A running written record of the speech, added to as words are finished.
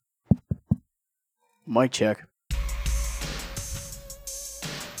Mic check.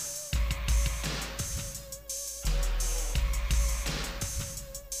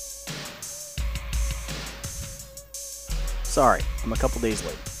 Sorry, I'm a couple days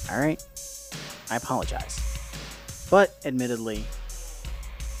late, alright? I apologize. But, admittedly,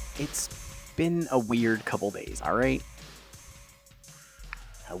 it's been a weird couple days, alright?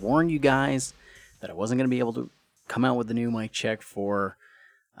 I warned you guys that I wasn't going to be able to come out with the new mic check for,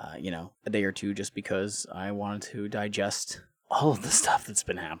 a day or two just because I wanted to digest all of the stuff that's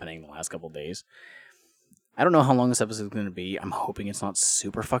been happening the last couple days. I don't know how long this episode is going to be. I'm hoping it's not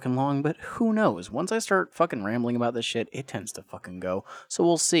super fucking long, but who knows? Once I start fucking rambling about this shit, it tends to fucking go. So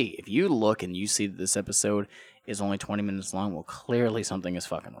we'll see. If you look and you see that this episode is only 20 minutes long, well, clearly something is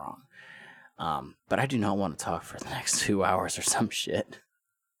fucking wrong. But I do not want to talk for the next 2 hours or some shit.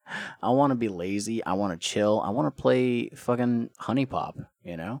 I want to be lazy. I want to chill. I want to play fucking Honey Pop,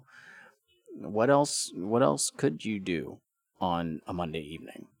 you know? What else could you do on a Monday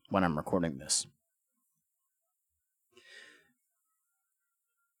evening when I'm recording this?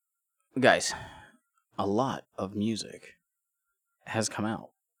 Guys, a lot of music has come out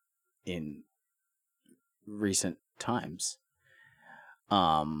in recent times.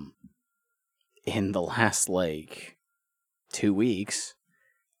 In the last 2 weeks,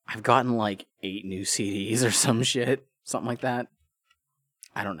 I've gotten 8 new CDs or some shit, something like that.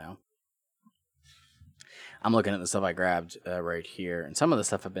 I don't know. I'm looking at the stuff I grabbed right here, and some of the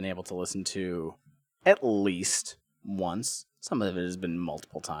stuff I've been able to listen to at least once. Some of it has been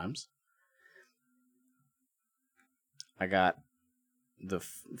multiple times.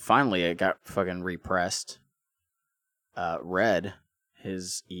 Finally I got fucking repressed Red,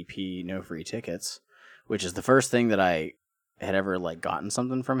 his EP No Free Tickets, which is the first thing that I had ever gotten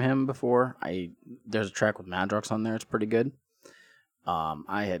something from him before. There's a track with Madrox on there, it's pretty good.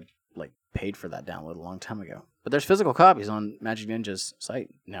 I had paid for that download a long time ago. But there's physical copies on Magic Ninja's site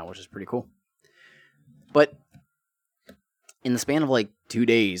now, which is pretty cool. But in the span of 2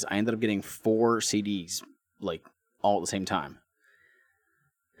 days, I ended up getting 4 CDs all at the same time.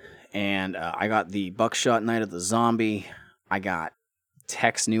 And I got the Buckshot Night of the Zombie. I got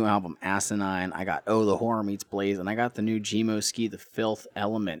Tech's new album Asinine. I got Oh the Horror Meets Blaze, and I got the new Gmo Ski the Filth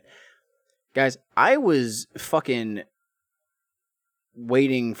Element. Guys, I was fucking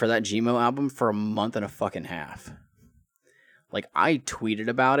waiting for that Gmo album for a month and a fucking half. I tweeted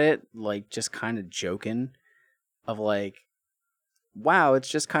about it, just kind of joking, of wow, it's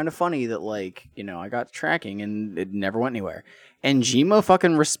just kind of funny that I got tracking and it never went anywhere. And Gmo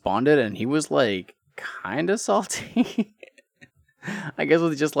fucking responded, and he was kind of salty. I guess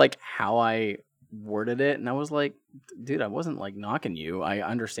with just how I worded it, and I was dude, I wasn't knocking you. I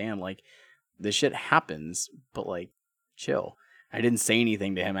understand this shit happens, but chill. I didn't say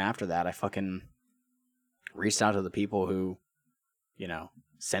anything to him after that. I fucking reached out to the people who,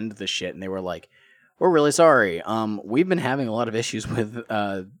 send the shit, and they were we're really sorry. We've been having a lot of issues with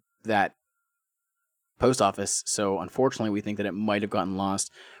that post office, so unfortunately we think that it might have gotten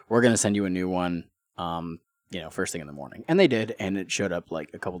lost. We're gonna send you a new one, first thing in the morning. And they did, and it showed up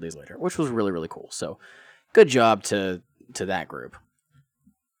a couple days later, which was really, really cool. So good job to that group.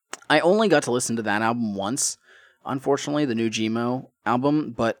 I only got to listen to that album once, unfortunately, the new Gmo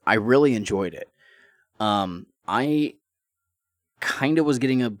album, but I really enjoyed it. I kind of was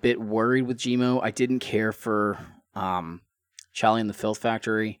getting a bit worried with Gmo. I didn't care for Charlie and the Filth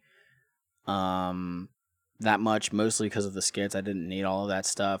Factory that much, mostly because of the skits. I didn't need all of that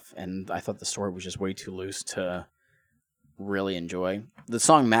stuff, and I thought the story was just way too loose to really enjoy. The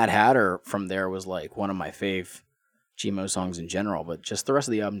song Mad Hatter from there was one of my fave Gmo songs in general, but just the rest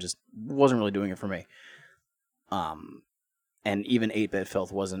of the album just wasn't really doing it for me. And even 8-Bit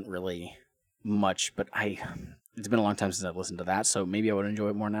Filth wasn't really much, but it's been a long time since I've listened to that, so maybe I would enjoy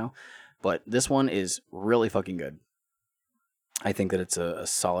it more now. But this one is really fucking good. I think that it's a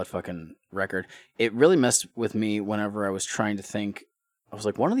solid fucking record. It really messed with me whenever I was trying to think. I was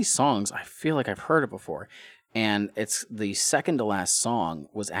one of these songs, I feel like I've heard it before. And it's the second to last song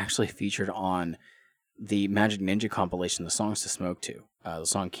was actually featured on the Magic Ninja compilation, The Songs to Smoke To. The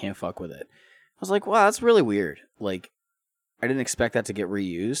song Can't Fuck With It. I was wow, that's really weird. I didn't expect that to get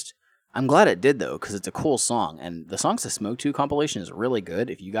reused. I'm glad it did, though, because it's a cool song. And the Songs to Smoke To compilation is really good.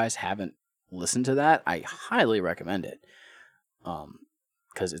 If you guys haven't listened to that, I highly recommend it.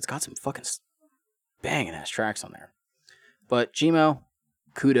 Because it's got some fucking banging ass tracks on there. But Gmo,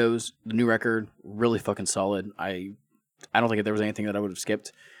 kudos. The new record, really fucking solid. I don't think there was anything that I would have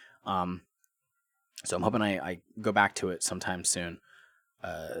skipped. So I'm hoping I go back to it sometime soon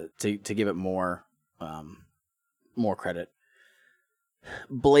to give it more credit.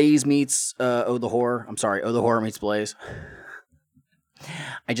 Blaze meets Oh the Horror. I'm sorry, Oh the Horror meets Blaze.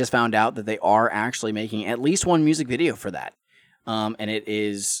 I just found out that they are actually making at least one music video for that. And it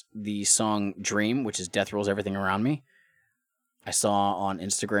is the song Dream, which is Death Rules Everything Around Me. I saw on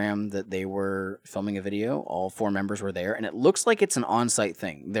Instagram that they were filming a video. All 4 members were there, and it looks like it's an on-site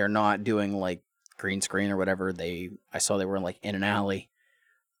thing. They're not doing like green screen or whatever. I saw they were like in an alley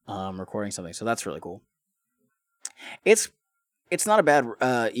recording something, so that's really cool. It's not a bad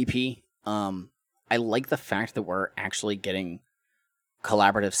EP. I like the fact that we're actually getting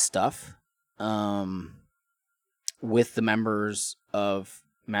collaborative stuff with the members of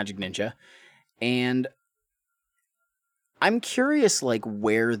Magic Ninja, and I'm curious, like,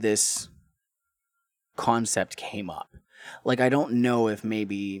 where this concept came up. Like, I don't know if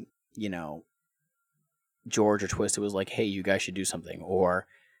maybe, George or Twisted was like, hey, you guys should do something. Or,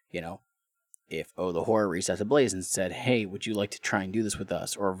 if Oh the Horror reached out to Blaze and said, hey, would you like to try and do this with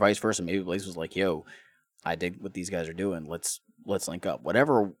us? Or vice versa. Maybe Blaze was like, yo, I dig what these guys are doing. Let's link up.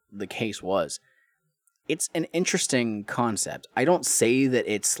 Whatever the case was, it's an interesting concept. I don't say that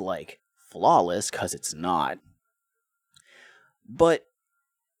it's, like, flawless, because it's not. But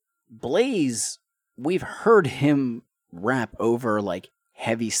Blaze, we've heard him rap over like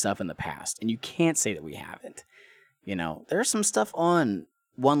heavy stuff in the past, and you can't say that we haven't. There's some stuff on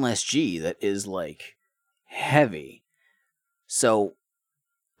One Less G that is like heavy. So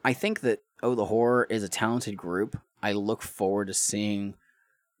I think that Oh the Horror is a talented group. I look forward to seeing,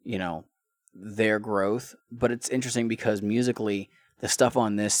 their growth. But it's interesting because musically, the stuff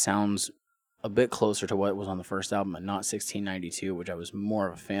on this sounds a bit closer to what was on the first album and not 1692, which I was more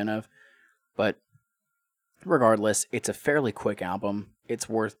of a fan of. But regardless, it's a fairly quick album. It's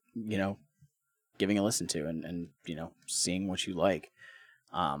worth, giving a listen to and seeing what you like.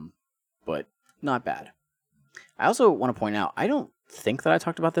 But not bad. I also want to point out, I don't think that I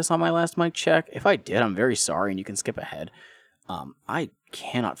talked about this on my last mic check. If I did, I'm very sorry, and you can skip ahead. I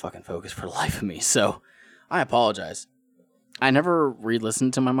cannot fucking focus for the life of me, so I apologize. I never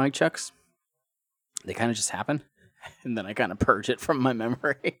re-listened to my mic checks. They kind of just happen, and then I kind of purge it from my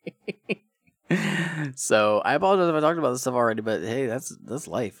memory. So I apologize if I talked about this stuff already, but hey, that's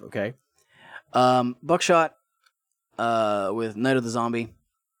life, okay? Buckshot with Night of the Zombie.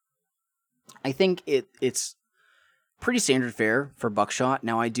 I think it's pretty standard fare for Buckshot.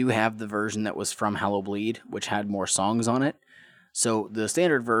 Now, I do have the version that was from Hallow Bleed, which had more songs on it. So the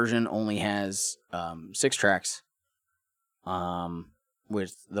standard version only has 6 tracks,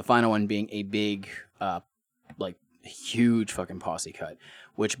 with the final one being a big, like, huge fucking posse cut,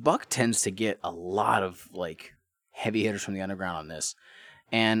 which Buck tends to get a lot of, like, heavy hitters from the underground on this.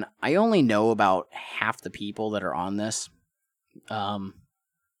 And I only know about half the people that are on this.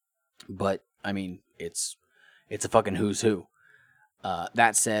 But, I mean, it's a fucking who's who.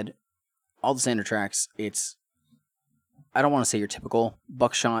 That said, all the standard tracks, I don't want to say your typical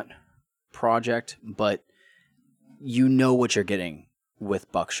Buckshot project, but you know what you're getting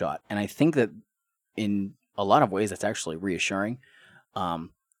with Buckshot. And I think that in a lot of ways, that's actually reassuring.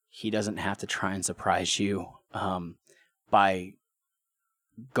 He doesn't have to try and surprise you by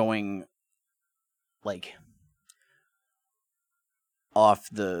going, like, off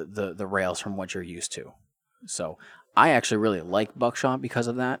the rails from what you're used to. So I actually really like Buckshot because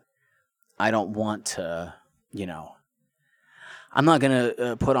of that. I don't want to, I'm not going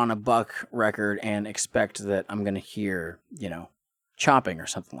to put on a Buck record and expect that I'm going to hear, chopping or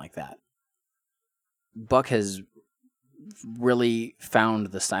something like that. Buck has really found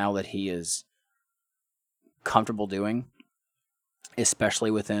the style that he is comfortable doing, especially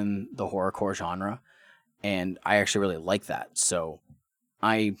within the horrorcore genre, and I actually really like that. So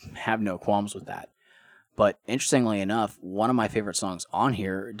I have no qualms with that. But interestingly enough, one of my favorite songs on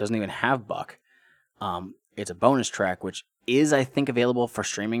here doesn't even have Buck. It's a bonus track, which is, I think, available for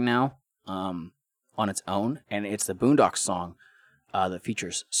streaming now on its own. And it's the Boondocks song that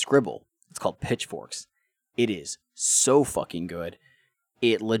features Scribble. It's called Pitchforks. It is so fucking good.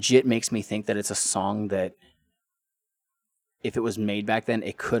 It legit makes me think that it's a song that, if it was made back then,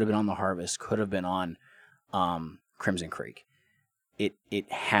 it could have been on The Harvest, could have been on Crimson Creek.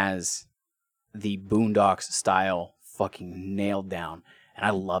 It has the Boondocks style fucking nailed down, and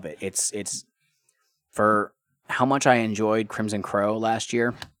I love it. It's for how much I enjoyed Crimson Crow last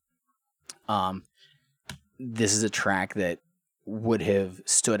year. This is a track that would have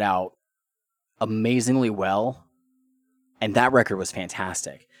stood out amazingly well, and that record was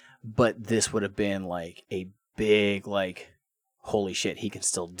fantastic. But this would have been like a big, like, holy shit, he can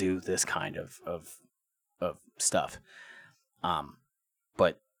still do this kind of stuff.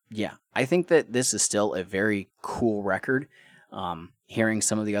 But yeah, I think that this is still a very cool record. Hearing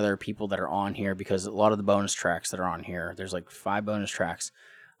some of the other people that are on here, because a lot of the bonus tracks that are on here, there's like 5 bonus tracks.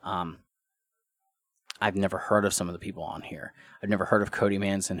 I've never heard of some of the people on here. I've never heard of Cody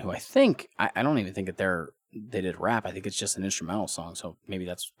Manson, who I don't even think that they did rap. I think it's just an instrumental song. So maybe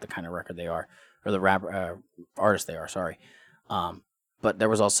that's the kind of record they are, or the rap artist they are. Sorry. But there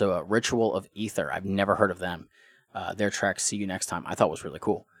was also a Ritual of Ether. I've never heard of them. Their track "See You Next Time" I thought was really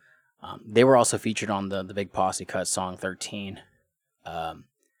cool. They were also featured on the Big Posse Cut song 13. I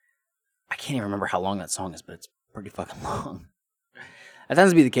can't even remember how long that song is, but it's pretty fucking long. That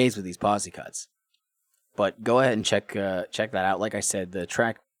tends to be the case with these Posse Cuts. But go ahead and check that out. Like I said, the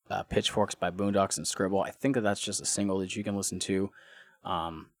track Pitchforks by Boondocks and Scribble, I think that's just a single that you can listen to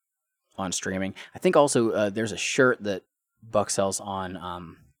on streaming. I think also there's a shirt that Buck sells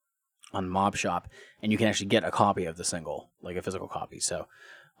on Mob Shop, and you can actually get a copy of the single, like a physical copy. So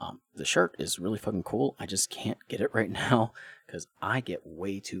the shirt is really fucking cool. I just can't get it right now because I get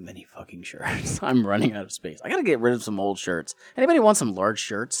way too many fucking shirts. I'm running out of space. I gotta get rid of some old shirts. Anybody want some large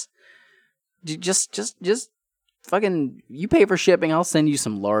shirts? Just fucking, you pay for shipping, I'll send you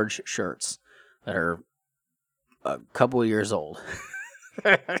some large shirts that are a couple of years old.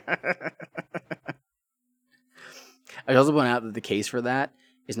 I also point out that the case for that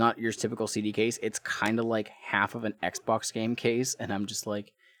is not your typical CD case. It's kind of like half of an Xbox game case, and I'm just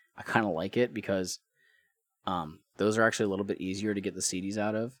like, I kind of like it because those are actually a little bit easier to get the CDs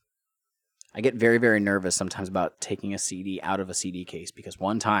out of. I get very, very nervous sometimes about taking a CD out of a CD case because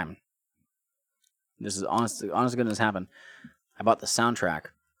one time, this is honest to goodness happened, I bought the soundtrack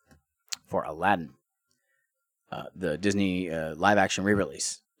for Aladdin, the Disney live action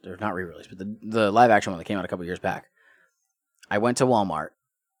re-release. Or not re-release, but the live action one that came out a couple years back. I went to Walmart,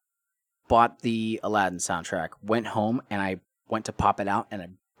 bought the Aladdin soundtrack, went home, and I went to pop it out, and I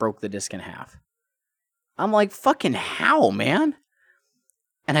broke the disc in half. I'm like, fucking how, man?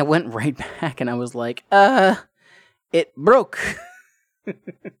 And I went right back, and I was like, it broke.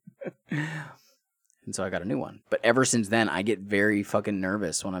 And so I got a new one. But ever since then, I get very fucking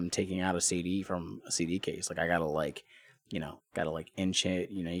nervous when I'm taking out a CD from a CD case. Like, I gotta inch it.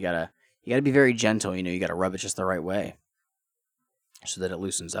 You gotta be very gentle. You gotta rub it just the right way so that it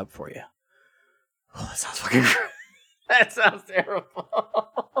loosens up for you. Oh, that sounds fucking that sounds terrible.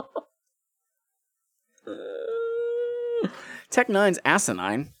 Tech Nine's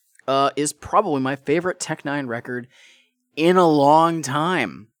Asinine is probably my favorite Tech Nine record in a long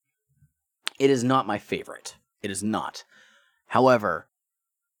time. It is not my favorite. It is not. However,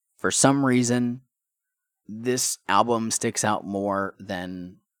 for some reason, this album sticks out more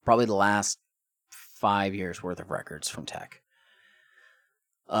than probably the last 5 years worth of records from Tech.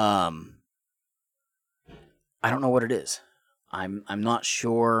 I don't know what it is. I'm not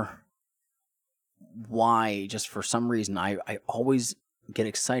sure why. Just for some reason, I always get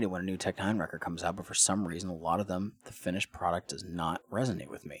excited when a new Tech Nine record comes out, but for some reason, a lot of them, the finished product does not resonate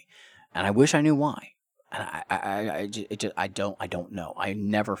with me. And I wish I knew why. And I don't know. I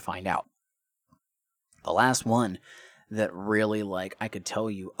never find out. The last one that really, I could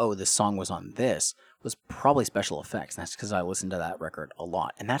tell you, oh, this song was on this, was probably Special Effects. And that's because I listened to that record a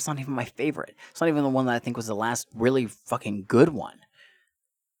lot. And that's not even my favorite. It's not even the one that I think was the last really fucking good one.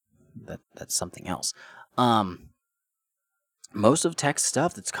 That's something else. Most of Tech's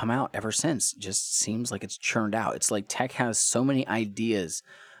stuff that's come out ever since just seems like it's churned out. It's like Tech has so many ideas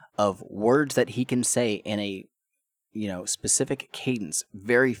of words that he can say in a specific cadence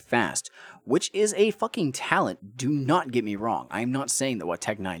very fast, which is a fucking talent. Do not get me wrong. I'm not saying that what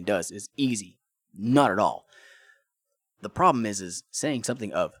Tech Nine does is easy. Not at all. The problem is saying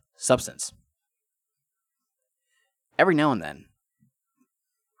something of substance. Every now and then,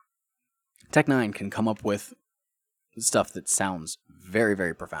 Tech Nine can come up with stuff that sounds very,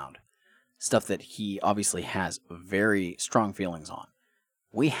 very profound. Stuff that he obviously has very strong feelings on.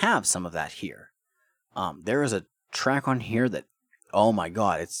 We have some of that here. There is a track on here that, oh my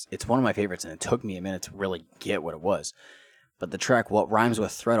god, it's one of my favorites, and it took me a minute to really get what it was. But the track, What Rhymes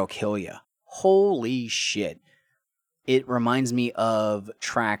with Threat'll Kill Ya. Holy shit. It reminds me of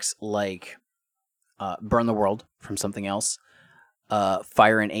tracks like Burn the World from something else.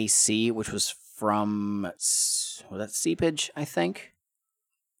 Fire and AC, which was from, was that Seepage, I think?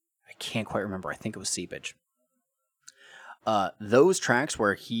 I can't quite remember. I think it was Seepage. Those tracks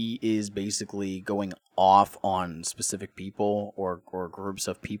where he is basically going off on specific people or groups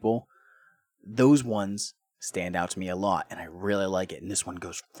of people, those ones stand out to me a lot, and I really like it. And this one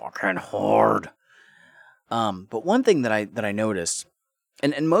goes fucking hard. But one thing that I noticed,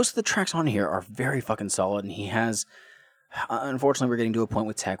 and most of the tracks on here are very fucking solid, and he has, unfortunately, we're getting to a point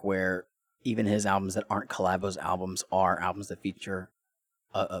with Tech where even his albums that aren't collabos albums are albums that feature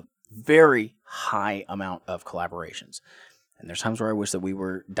a very high amount of collaborations. And there's times where I wish that we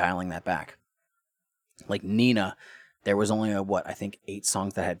were dialing that back. Like Nina, there was only I think 8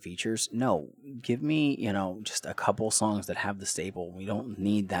 songs that had features. No, give me, just a couple songs that have the staple. We don't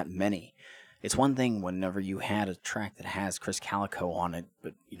need that many. It's one thing whenever you had a track that has Chris Calico on it,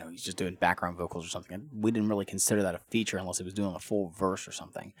 but, he's just doing background vocals or something. We didn't really consider that a feature unless he was doing a full verse or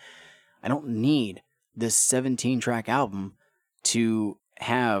something. I don't need this 17-track album to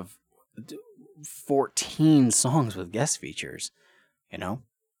have 14 songs with guest features,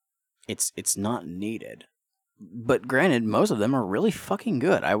 It's not needed. But granted, most of them are really fucking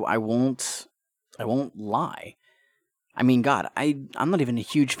good. I won't lie. I mean, God, I'm not even a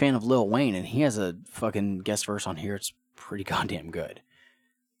huge fan of Lil Wayne, and he has a fucking guest verse on here. It's pretty goddamn good.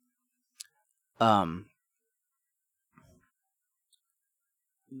 The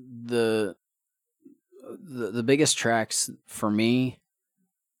biggest tracks for me,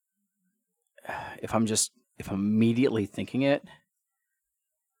 if I'm immediately thinking it,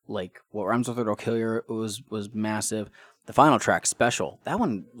 like What Rhymes With It'll Kill You was massive. The final track, Special, that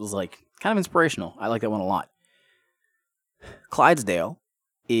one was like kind of inspirational. I like that one a lot. Clydesdale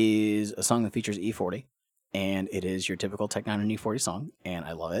is a song that features E40, and it is your typical Tech N9ne and E40 song, and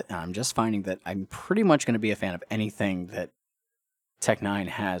I love it. And I'm just finding that I'm pretty much going to be a fan of anything that Tech N9ne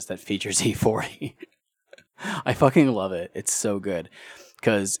has that features E40. I fucking love it. It's so good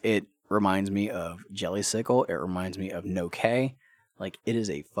because it reminds me of Jelly Sickle. It reminds me of No K. Like, it is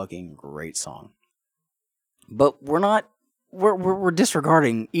a fucking great song. But we're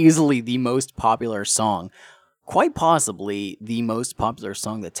disregarding easily the most popular song. Quite possibly the most popular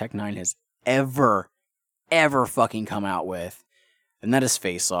song that Tech N9ne has ever fucking come out with. And that is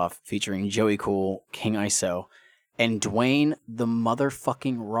Face Off, featuring Joey Cool, King ISO, and Dwayne the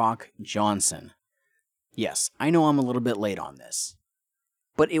motherfucking Rock Johnson. Yes, I know I'm a little bit late on this,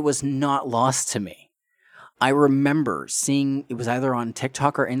 but it was not lost to me. I remember seeing, it was either on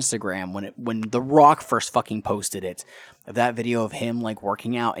TikTok or Instagram when The Rock first fucking posted it, that video of him like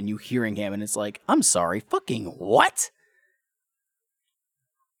working out and you hearing him and it's like, I'm sorry, fucking what?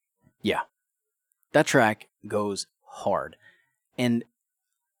 Yeah. That track goes hard. And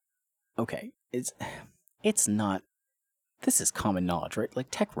okay, it's not, this is common knowledge, right? Like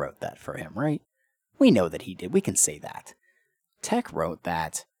Tech wrote that for him, right? We know that he did. We can say that. Tech wrote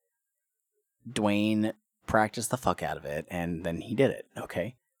that. Dwayne practiced the fuck out of it, and then he did it,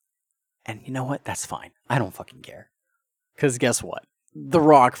 okay? And you know what? That's fine. I don't fucking care. Because guess what? The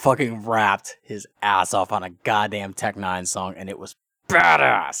Rock fucking rapped his ass off on a goddamn Tech N9ne song, and it was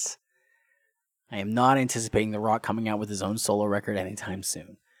badass. I am not anticipating The Rock coming out with his own solo record anytime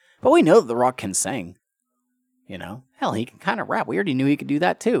soon. But we know that The Rock can sing. Hell, he can kind of rap. We already knew he could do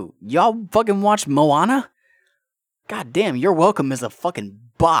that too. Y'all fucking watched Moana? God damn, You're Welcome is a fucking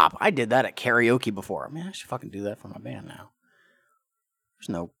bop. I did that at karaoke before. Man, I should fucking do that for my band now. There's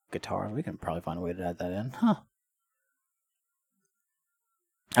no guitars. We can probably find a way to add that in. Huh.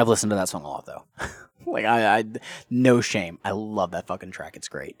 I've listened to that song a lot, though. Like, I no shame. I love that fucking track. It's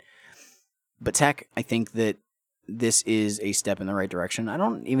great. But Tech, I think that this is a step in the right direction. I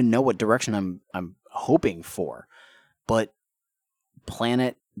don't even know what direction I'm hoping for. But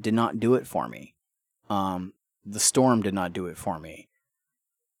Planet did not do it for me. The Storm did not do it for me.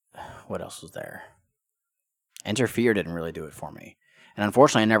 What else was there? Enter Fear didn't really do it for me. And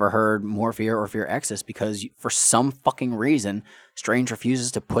unfortunately, I never heard More Fear or Fear Excess because for some fucking reason, Strange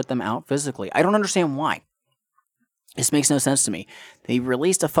refuses to put them out physically. I don't understand why. This makes no sense to me. They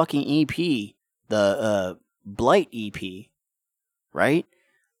released a fucking EP, the Blight EP, right?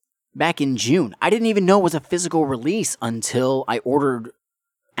 Back in June. I didn't even know it was a physical release until I ordered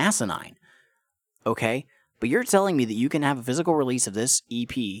Asinine. Okay? But you're telling me that you can have a physical release of this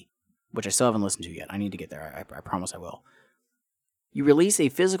EP, which I still haven't listened to yet. I need to get there. I promise I will. You release a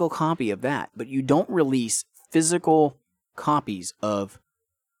physical copy of that, but you don't release physical copies of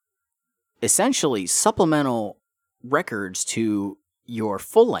essentially supplemental records to your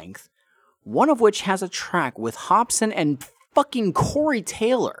full length, one of which has a track with Hopsin and fucking Corey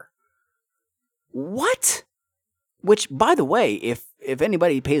Taylor. What? Which, by the way, if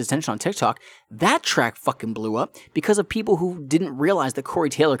anybody pays attention on TikTok, that track fucking blew up because of people who didn't realize that Corey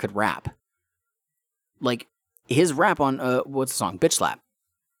Taylor could rap. Like, his rap on, what's the song? Bitch Slap.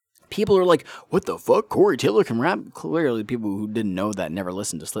 People are like, what the fuck? Corey Taylor can rap? Clearly, people who didn't know that never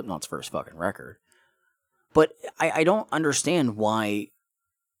listened to Slipknot's first fucking record. But I don't understand why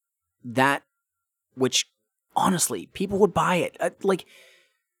that, which, honestly, people would buy it.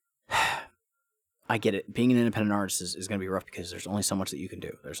 I get it. Being an independent artist is going to be rough because there's only so much that you can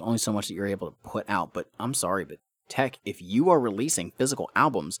do. There's only so much that you're able to put out. But I'm sorry, but tech, if you are releasing physical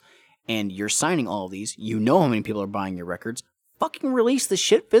albums and you're signing all of these, you know how many people are buying your records, fucking release the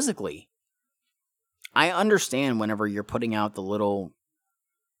shit physically. I understand whenever you're putting out the little,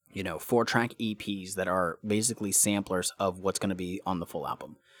 4-track EPs that are basically samplers of what's going to be on the full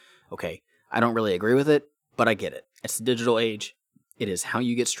album. Okay, I don't really agree with it, but I get it. It's the digital age. It is how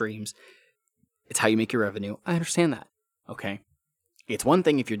you get streams. It's how you make your revenue. I understand that. Okay. It's one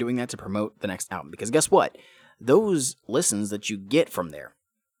thing if you're doing that to promote the next album, because guess what? Those listens that you get from there,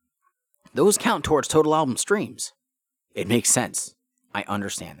 those count towards total album streams. It makes sense. I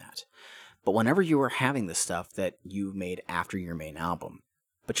understand that. But whenever you are having the stuff that you made after your main album,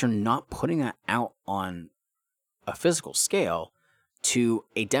 but you're not putting that out on a physical scale to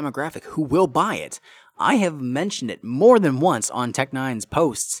a demographic who will buy it. I have mentioned it more than once on Tech9's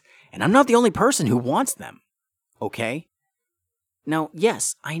posts, and I'm not the only person who wants them. Okay? Now,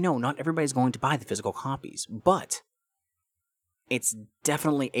 yes, I know not everybody's going to buy the physical copies, but it's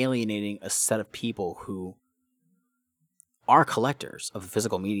definitely alienating a set of people who are collectors of the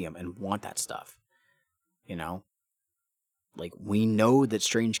physical medium and want that stuff. Like, we know that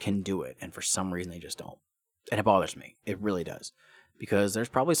Strange can do it, and for some reason they just don't. And it bothers me. It really does. Because there's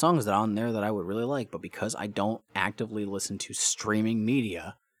probably songs that are on there that I would really like, but because I don't actively listen to streaming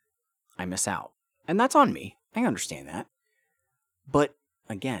media, I miss out. And that's on me. I understand that. But,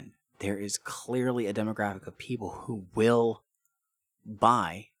 again, there is clearly a demographic of people who will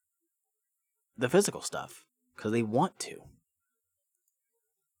buy the physical stuff because they want to.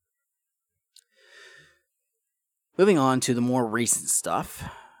 Moving on to the more recent stuff.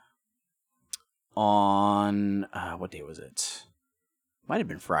 On, what day was it? Might have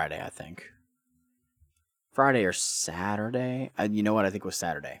been Friday, I think. Friday or Saturday. You know what? I think it was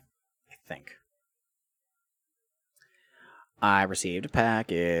Saturday. I think. I received a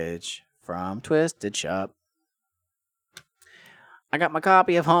package from Twisted Shop. I got my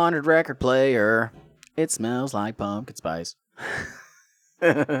copy of Haunted Record Player. It smells like pumpkin spice.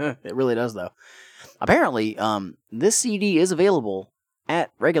 It really does, though. Apparently, this CD is available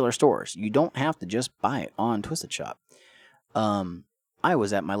at regular stores. You don't have to just buy it on Twisted Shop. I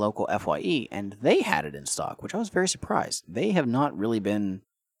was at my local FYE, and they had it in stock, which I was very surprised. They have not really been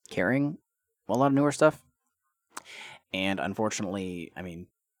carrying a lot of newer stuff. And unfortunately, I mean,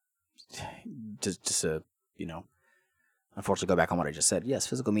 unfortunately go back on what I just said. Yes,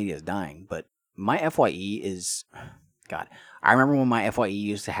 physical media is dying, but my FYE is, God, I remember when my FYE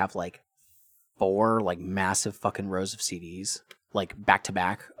used to have like 4 like massive fucking rows of CDs, like back to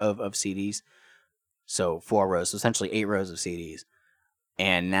back of CDs. So 4 rows, so essentially 8 rows of CDs.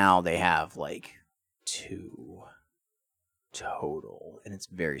 And now they have like 2 total, and it's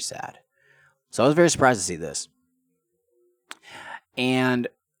very sad. So I was very surprised to see this. And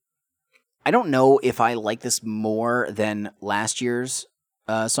I don't know if I like this more than last year's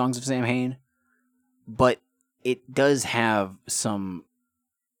Songs of Samhain, but it does have some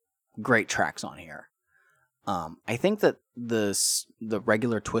great tracks on here. I think that the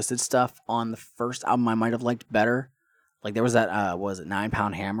regular Twisted stuff on the first album I might have liked better. Like there was that, 9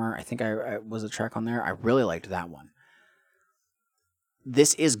 Pound Hammer? I think I was a track on there. I really liked that one.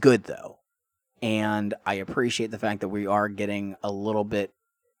 This is good though. And I appreciate the fact that we are getting a little bit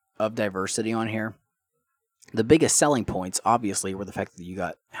of diversity on here. The biggest selling points, obviously, were the fact that you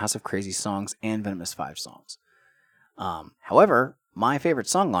got House of Crazy songs and Venomous 5 songs. However, my favorite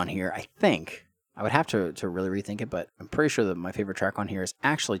song on here, I think, I would have to really rethink it, but I'm pretty sure that my favorite track on here is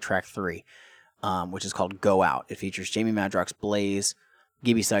actually track 3, which is called Go Out. It features Jamie Madrox, Blaze,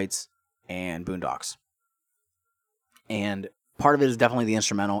 Gibby Sights, and Boondocks. And part of it is definitely the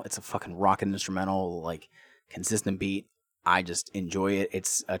instrumental. It's a fucking rockin' instrumental, like, consistent beat. I just enjoy it.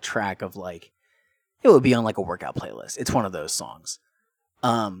 It's a track of, like, it would be on, like, a workout playlist. It's one of those songs.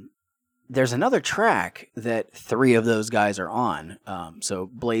 There's another track that 3 of those guys are on. So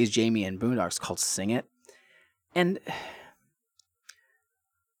Blaze, Jamie, and Boondocks, called Sing It. And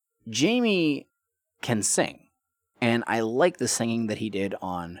Jamie can sing. And I like the singing that he did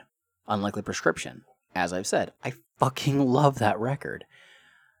on Unlikely Prescription. As I've said, I fucking love that record.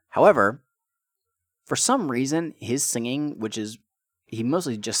 However, for some reason, his singing, which is, he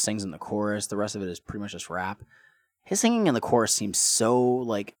mostly just sings in the chorus, the rest of it is pretty much just rap. His singing in the chorus seems so,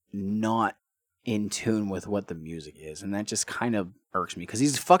 like, not in tune with what the music is. And that just kind of irks me, because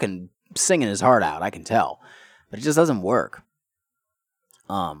he's fucking singing his heart out, I can tell. But it just doesn't work.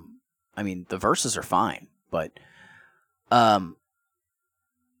 I mean, the verses are fine, but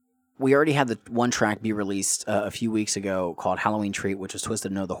we already had the one track be released a few weeks ago called Halloween Treat, which was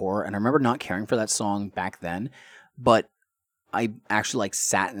Twisted Know the Horror. And I remember not caring for that song back then, but I actually like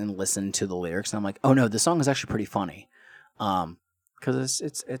sat and listened to the lyrics, and I'm like, oh no, this song is actually pretty funny. Because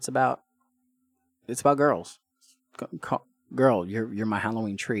it's about girls. Girl, you're my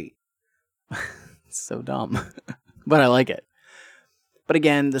Halloween treat. It's so dumb, but I like it. But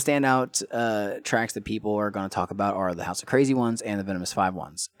again, the standout tracks that people are going to talk about are the House of Crazy ones and the Venomous 5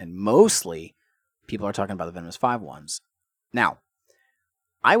 ones. And mostly, people are talking about the Venomous 5 ones. Now,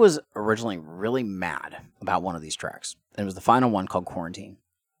 I was originally really mad about one of these tracks. And it was the final one called Quarantine.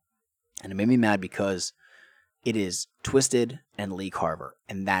 And it made me mad because it is Twisted and Lee Carver.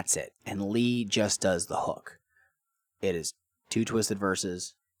 And that's it. And Lee just does the hook. It is 2 Twisted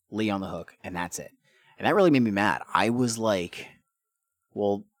verses, Lee on the hook, and that's it. And that really made me mad. I was like,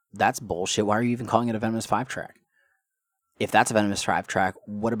 well, that's bullshit. Why are you even calling it a Venomous 5 track? If that's a Venomous 5 track,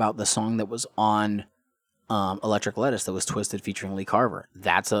 what about the song that was on Electric Lettuce that was Twisted featuring Lee Carver?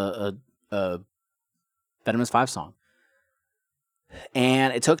 That's a Venomous 5 song.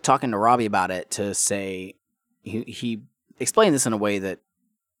 And it took talking to Robbie about it to say, he explained this in a way that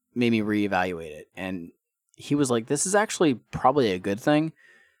made me reevaluate it. And he was like, this is actually probably a good thing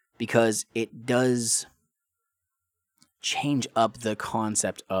because it does change up the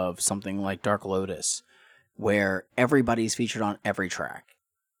concept of something like Dark Lotus, where everybody's featured on every track.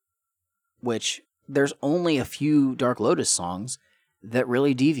 Which, there's only a few Dark Lotus songs that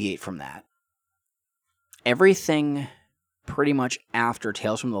really deviate from that. Everything pretty much after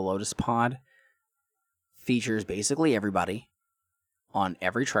Tales from the Lotus Pod features basically everybody on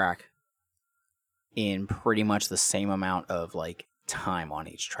every track in pretty much the same amount of like time on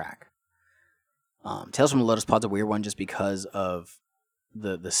each track. Tales from the Lotus Pod's a weird one just because of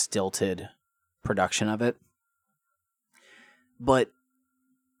the stilted production of it. But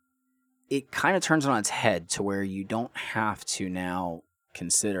it kind of turns on its head to where you don't have to now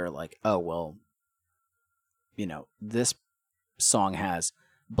consider like, oh, well, you know, this song has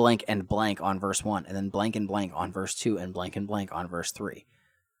blank and blank on verse 1, and then blank and blank on verse 2, and blank on verse 3.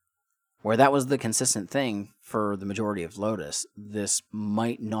 Where that was the consistent thing for the majority of Lotus, this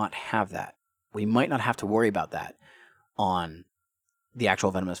might not have that. We might not have to worry about that on the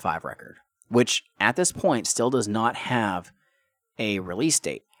actual Venomous 5 record, which at this point still does not have a release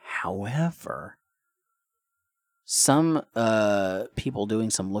date. However, some people doing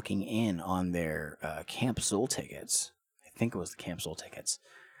some looking in on their Camp Zool tickets, I think it was the Camp Zool tickets,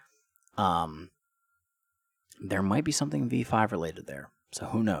 there might be something V5 related there. So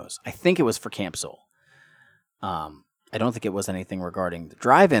who knows? I think it was for Camp Zool. I don't think it was anything regarding the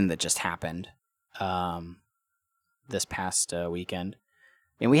drive-in that just happened this past weekend.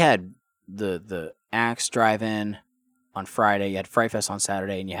 I mean, we had the Axe drive-in on Friday, you had Fright Fest on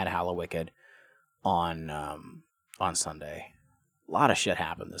Saturday, and you had Hallowicked on Sunday. A lot of shit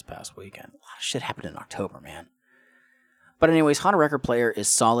happened this past weekend. A lot of shit happened in October, man. But anyways, Haunted Record Player is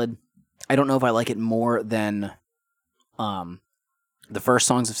solid. I don't know if I like it more than the first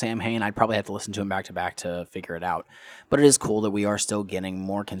songs of Sam Hain. I'd probably have to listen to them back to back to figure it out. But it is cool that we are still getting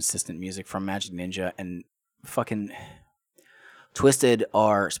more consistent music from Magic Ninja, and fucking Twisted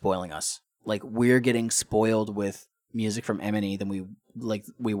are spoiling us. Like, we're getting spoiled with music from M&E than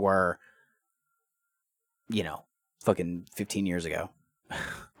we were, you know, fucking 15 years ago.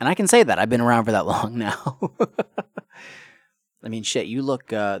 And I can say that. I've been around for that long now. I mean, shit, you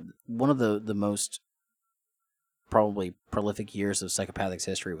look, one of the most probably prolific years of Psychopathic's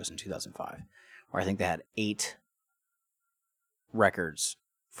history was in 2005, where I think they had 8 records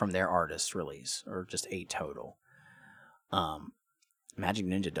from their artists release, or just 8 total. Magic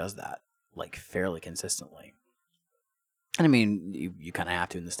Ninja does that, like, fairly consistently. And I mean, you kind of have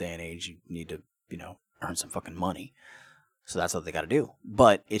to in this day and age. You need to, you know, earn some fucking money. So that's what they got to do.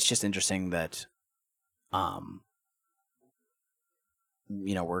 But it's just interesting that, you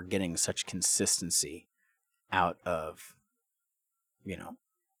know, we're getting such consistency out of, you know,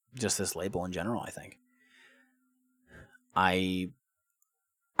 just this label in general, I think. I'm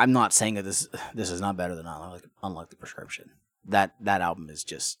not saying that this is not better than Unlike the Prescription. That album is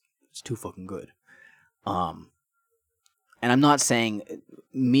just, it's too fucking good. And I'm not saying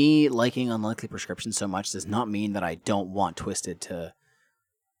me liking Unlikely Prescription so much does not mean that I don't want Twisted to.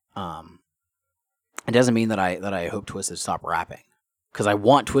 It doesn't mean that I hope Twisted stop rapping, because I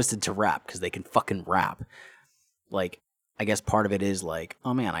want Twisted to rap because they can fucking rap. Like, I guess part of it is like,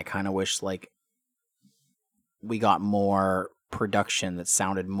 oh man, I kind of wish like we got more production that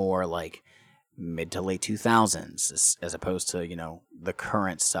sounded more like mid to late 2000s as opposed to, you know, the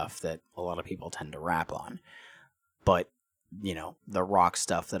current stuff that a lot of people tend to rap on. But the rock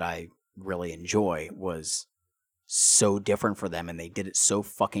stuff that I really enjoy was so different for them, and they did it so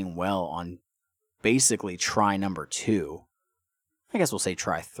fucking well on basically try number 2. I guess we'll say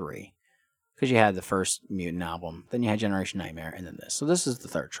try 3. Because you had the first Mutant album, then you had Generation Nightmare, and then this. So this is the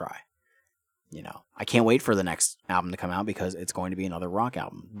third try. I can't wait for the next album to come out because it's going to be another rock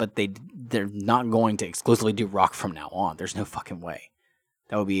album. But they're not going to exclusively do rock from now on. There's no fucking way.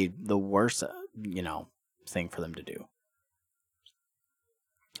 That would be the worst, thing for them to do.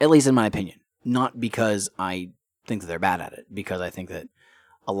 At least in my opinion. Not because I think that they're bad at it. Because I think that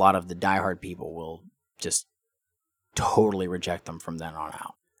a lot of the diehard people will just totally reject them from then on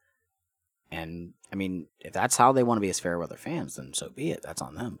out. And, I mean, if that's how they want to be as Fairweather fans, then so be it. That's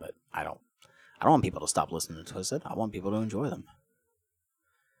on them. But I don't want people to stop listening to Twisted. I want people to enjoy them.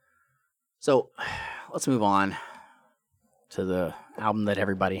 So, let's move on to the album that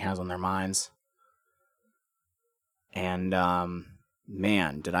everybody has on their minds. And,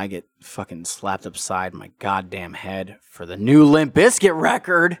 man, did I get fucking slapped upside my goddamn head for the new Limp Bizkit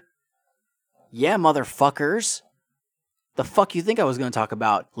record. Yeah, motherfuckers. The fuck you think I was going to talk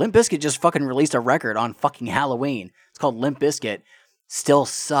about? Limp Bizkit just fucking released a record on fucking Halloween. It's called Limp Bizkit. Still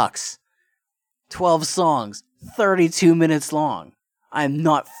sucks. 12 songs, 32 minutes long. I'm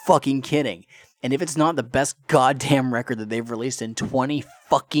not fucking kidding. And if it's not the best goddamn record that they've released in 20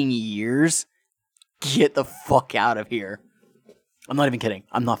 fucking years, get the fuck out of here. I'm not even kidding.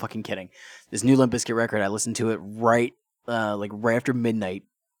 I'm not fucking kidding. This new Limp Bizkit record, I listened to it right after midnight.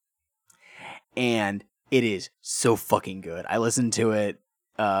 And it is so fucking good. I listened to it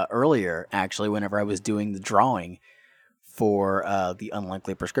earlier, actually, whenever I was doing the drawing for the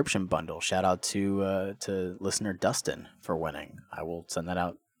Unlikely Prescription bundle. Shout out to listener Dustin for winning. I will send that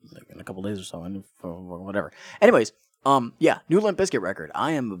out in a couple days or so, and or whatever. Anyways, new Limp Bizkit record.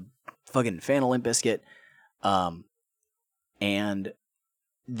 I am a fucking fan of Limp Bizkit, and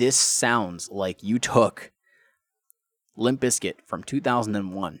this sounds like you took Limp Bizkit from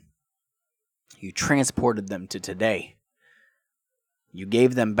 2001. You transported them to today. You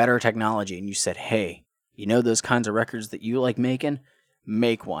gave them better technology, and you said, hey, you know those kinds of records that you like making?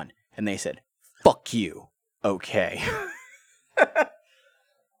 Make one. And they said, fuck you. Okay.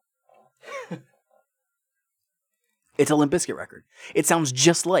 It's a Limp Bizkit record. It sounds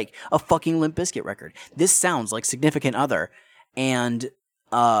just like a fucking Limp Bizkit record. This sounds like Significant Other and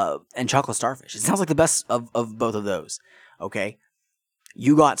Chocolate Starfish. It sounds like the best of both of those. Okay?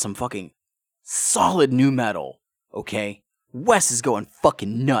 You got some fucking solid new metal. Okay? Wes is going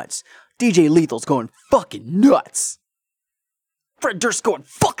fucking nuts. DJ Lethal's going fucking nuts. Fred Durst's going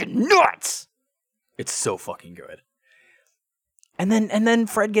fucking nuts. It's so fucking good. And then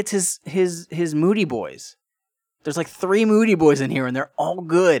Fred gets his Moody Boys. There's like 3 Moody Boys in here, and they're all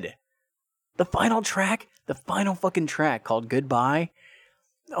good. The final fucking track called Goodbye.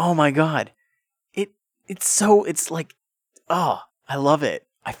 Oh my god. It's like, oh, I love it.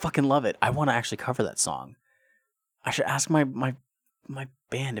 I fucking love it. I want to actually cover that song. I should ask my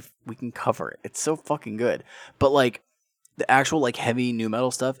band if we can cover it. It's so fucking good. But like the actual like heavy new metal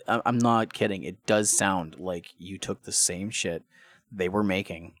stuff, I'm not kidding. It does sound like you took the same shit they were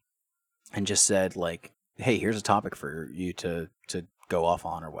making and just said like, hey, here's a topic for you to go off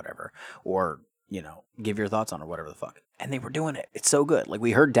on or whatever, or give your thoughts on or whatever the fuck. And they were doing it. It's so good. Like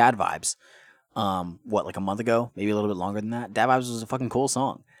we heard Dad Vibes, like a month ago, maybe a little bit longer than that. Dad Vibes was a fucking cool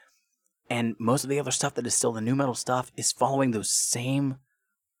song. And most of the other stuff that is still the new metal stuff is following those same,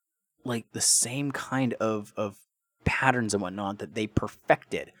 like the same kind of patterns and whatnot that they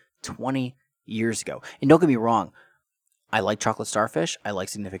perfected 20 years ago. And don't get me wrong, I like Chocolate Starfish. I like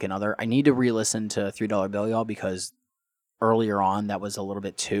Significant Other. I need to re-listen to $3 Bill Y'all because earlier on that was a little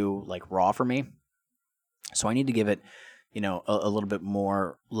bit too like raw for me. So I need to give it, a little bit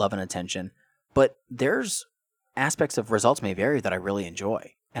more love and attention. But there's aspects of Results May Vary that I really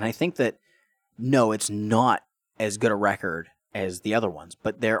enjoy. And I think that, no, it's not as good a record as the other ones,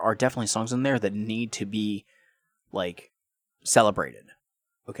 but there are definitely songs in there that need to be, like, celebrated.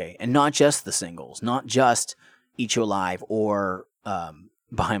 Okay? And not just the singles, not just Eat You Alive or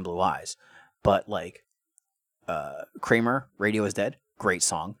Behind Blue Eyes, but, like, Kramer, Radio Is Dead, great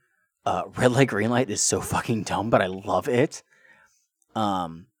song. Red Light, Green Light is so fucking dumb, but I love it.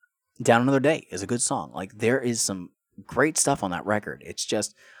 Down Another Day is a good song. Like, there is some great stuff on that record. It's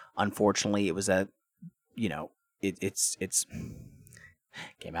just, unfortunately, it was at, it's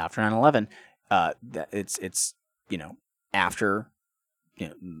came out after 9/11. It's after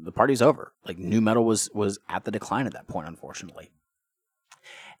the party's over. Like new metal was at the decline at that point, unfortunately.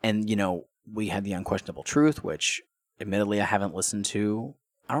 And we had The Unquestionable Truth, which admittedly I haven't listened to.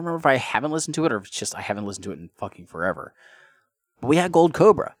 I don't remember if I haven't listened to it or if it's just I haven't listened to it in fucking forever. But we had Gold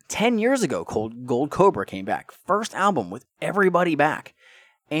Cobra. 10 years ago, Gold Cobra came back. First album with everybody back.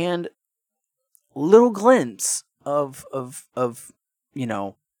 And little glimpse of you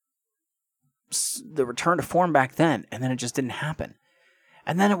know, the return to form back then. And then it just didn't happen.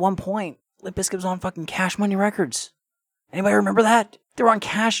 And then at one point, Limp Bizkit was on fucking Cash Money Records. Anybody remember that? They were on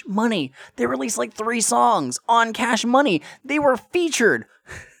Cash Money. They released like 3 songs on Cash Money. They were featured.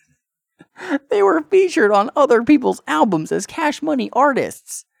 They were featured on other people's albums as Cash Money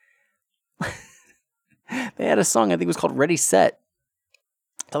artists. They had a song, I think it was called Ready Set.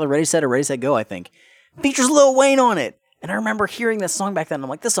 It's either Ready Set or Ready Set Go, I think. Features Lil Wayne on it. And I remember hearing this song back then. And I'm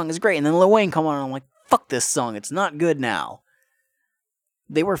like, this song is great. And then Lil Wayne come on and I'm like, fuck this song. It's not good now.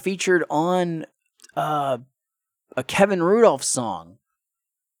 They were featured on a Kevin Rudolph song.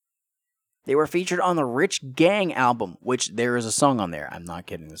 They were featured on the Rich Gang album, which there is a song on there. I'm not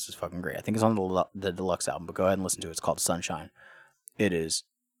kidding. This is fucking great. I think it's on the deluxe album, but go ahead and listen to it. It's called Sunshine. It is.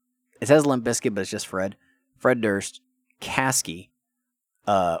 It says Limp Bizkit, but it's just Fred Durst, Kasky,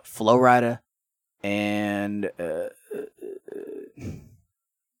 Flo Rida, and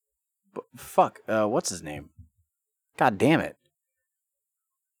what's his name? God damn it.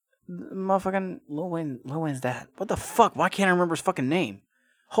 Motherfucking Lil Wayne's dad. What the fuck? Why can't I remember his fucking name?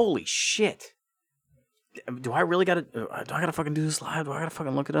 Holy shit. Do I gotta fucking do this live? Do I gotta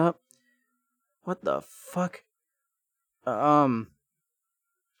fucking look it up? What the fuck? I'm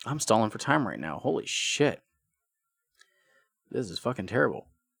stalling for time right now. Holy shit. This is fucking terrible.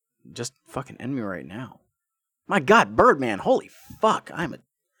 Just fucking end me right now. My God, Birdman. Holy fuck. God.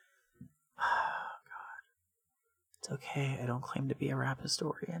 It's okay. I don't claim to be a rap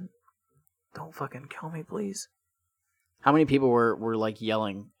historian. Don't fucking kill me, please. How many people were like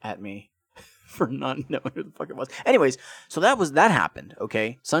yelling at me for not knowing who the fuck it was? Anyways, so that happened,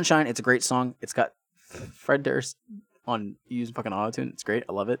 okay? Sunshine, it's a great song. It's got Fred Durst on using fucking autotune. It's great.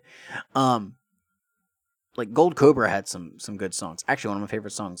 I love it. Like Gold Cobra had some good songs. Actually, one of my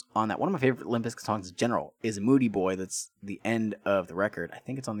favorite songs on that. One of my favorite Limp Bizkit songs in general is Moody Boy. That's the end of the record. I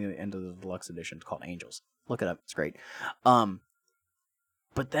think it's on the end of the deluxe edition. It's called Angels. Look it up. It's great.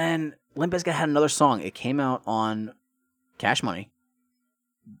 But then Limp Bizkit had another song. It came out on Cash Money.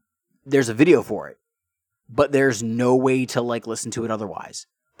 There's a video for it, but there's no way to like listen to it otherwise.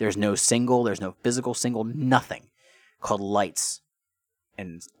 There's no single, there's no physical single, nothing. Called Lights,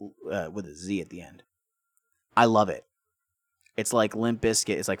 and with a Z at the end. I love it. It's like Limp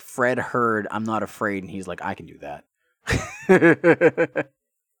Bizkit. It's like Fred heard I'm Not Afraid, and he's like, I can do that.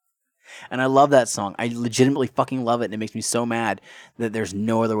 And I love that song. I legitimately fucking love it, and it makes me so mad that there's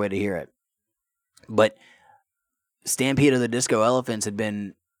no other way to hear it. But Stampede of the Disco Elephants had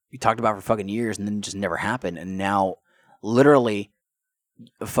been talked about for fucking years, and then it just never happened. And now, literally,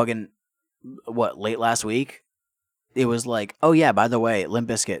 fucking, late last week, it was like, oh yeah, by the way, Limp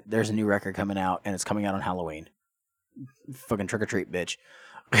Bizkit, there's a new record coming out, and it's coming out on Halloween. Fucking trick or treat, bitch.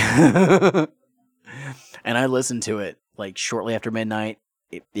 And I listened to it, like, shortly after midnight.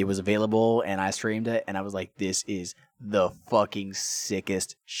 It was available, and I streamed it, and I was like, this is the fucking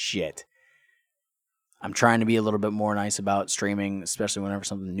sickest shit. I'm trying to be a little bit more nice about streaming, especially whenever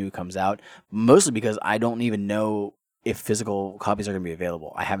something new comes out. Mostly because I don't even know if physical copies are going to be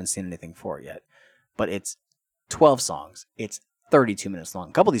available. I haven't seen anything for it yet. But it's 12 songs. It's 32 minutes long.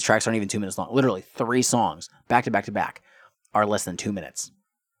 A couple of these tracks aren't even 2 minutes long. Literally 3 songs, back to back to back, are less than 2 minutes.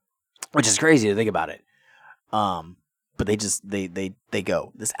 Which is crazy to think about it. But they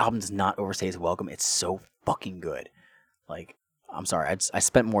go. This album does not overstay its welcome. It's so fucking good. Like, I'm sorry, I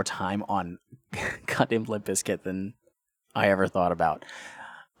spent more time on goddamn Limp Bizkit than I ever thought about.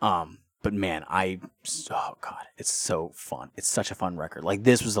 But man, oh god, it's so fun. It's such a fun record. Like,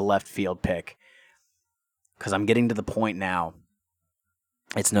 this was a left field pick. Because I'm getting to the point now,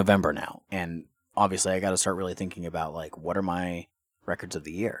 it's November now, and obviously I got to start really thinking about, like, what are my records of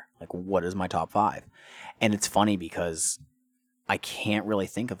the year? Like, what is my top 5? And it's funny because I can't really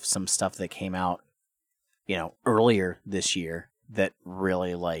think of some stuff that came out, earlier this year that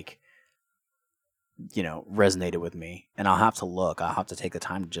really, like, resonated with me. And I'll have to look. I'll have to take the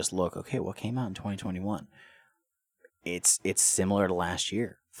time to just look. Okay, what came out in 2021? It's similar to last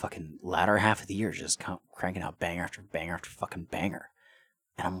year. Fucking latter half of the year, just cranking out banger after banger after fucking banger.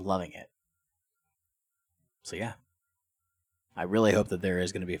 And I'm loving it. So yeah. I really hope that there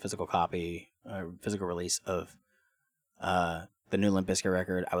is going to be a physical copy, physical release of the new Limp Bizkit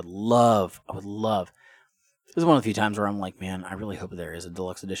record. I would love. This is one of the few times where I'm like, man, I really hope there is a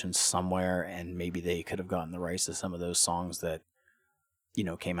deluxe edition somewhere, and maybe they could have gotten the rights to some of those songs that,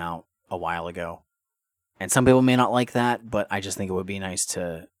 came out a while ago. And some people may not like that, but I just think it would be nice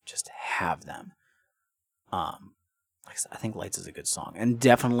to just have them. I think Lights is a good song, and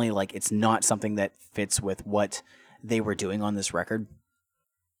definitely like it's not something that fits with what they were doing on this record,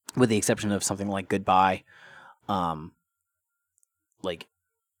 with the exception of something like Goodbye. Like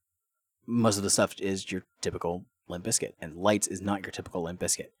most of the stuff is your typical Limp Bizkit, and Lights is not your typical Limp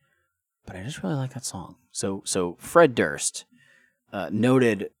Bizkit. But I just really like that song. So Fred Durst,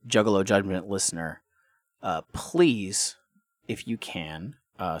 noted Juggalo Judgment listener, please, if you can,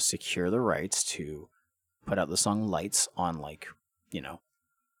 secure the rights to put out the song Lights on, like, you know,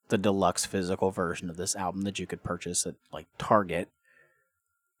 the deluxe physical version of this album that you could purchase at, like, Target.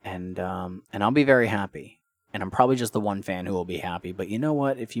 And I'll be very happy. And I'm probably just the one fan who will be happy. But you know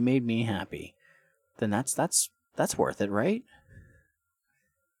what? If you made me happy, then that's worth it, right?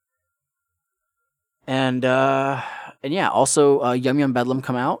 And yeah, also Yum Yum Bedlam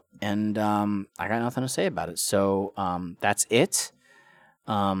come out, and I got nothing to say about it. So that's it.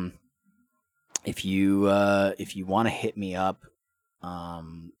 If you want to hit me up,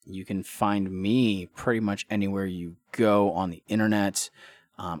 you can find me pretty much anywhere you go on the internet,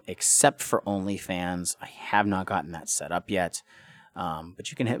 except for OnlyFans. I have not gotten that set up yet,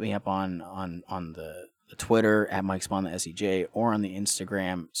 but you can hit me up on the Twitter at Mike Spawn the SEJ, or on the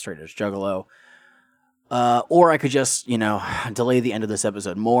Instagram Straight Edge Juggalo. Or I could just, delay the end of this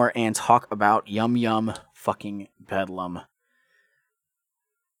episode more and talk about Yum Yum fucking Bedlam.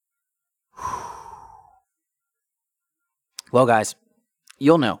 Well, guys,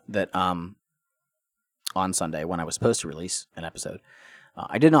 you'll know that on Sunday, when I was supposed to release an episode,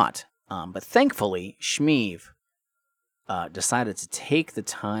 I did not. But thankfully, Shmeev decided to take the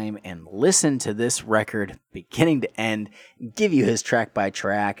time and listen to this record beginning to end, give you his track by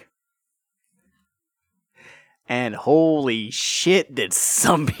track. And holy shit, did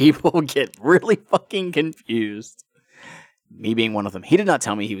some people get really fucking confused. Me being one of them. He did not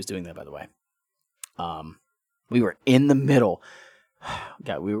tell me he was doing that, by the way. We were in the middle.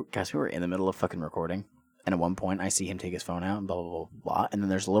 We were in the middle of fucking recording. And at one point, I see him take his phone out and blah, blah, blah, blah. And then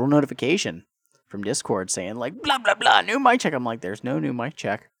there's a little notification from Discord saying, like, blah, blah, blah, new mic check. I'm like, there's no new mic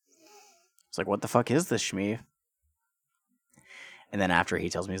check. It's like, what the fuck is this, Shmeev? And then after he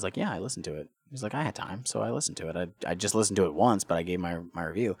tells me, he's like, yeah, I listened to it. He's like, I had time, so I listened to it. I just listened to it once, but I gave my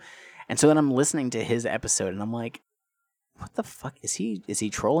review. And so then I'm listening to his episode, and I'm like, what the fuck? Is he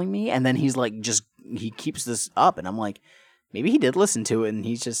trolling me? And then he's like, he keeps this up, and I'm like, maybe he did listen to it, and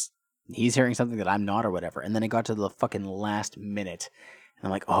he's hearing something that I'm not or whatever. And then it got to the fucking last minute, and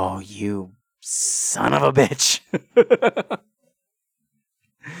I'm like, oh, you son of a bitch.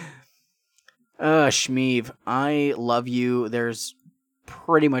 Shmeev, I love you. There's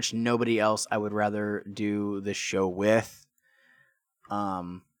pretty much nobody else I would rather do this show with.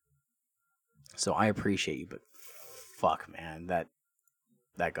 So I appreciate you, but fuck, man, that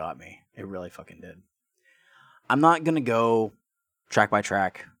got me. It really fucking did. I'm not gonna go track by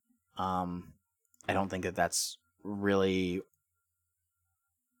track. I don't think that that's really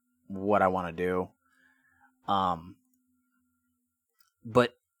what I want to do.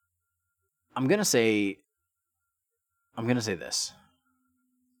 But I'm gonna say this.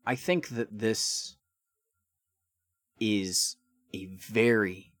 I think that this is a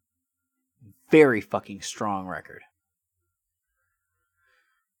very, very fucking strong record.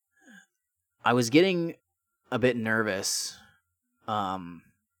 I was getting a bit nervous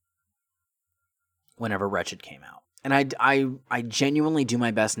whenever Wretched came out. And I genuinely do my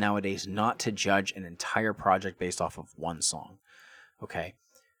best nowadays not to judge an entire project based off of one song. Okay?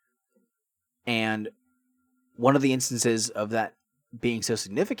 And one of the instances of that being so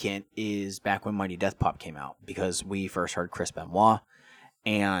significant is back when Mighty Death Pop came out, because we first heard Chris Benoit,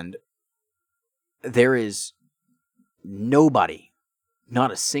 and there is nobody, not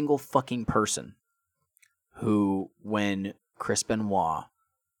a single fucking person, who, when Chris Benoit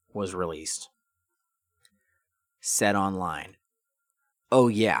was released, said online, oh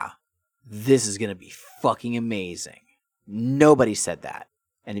yeah, this is gonna be fucking amazing. Nobody said that.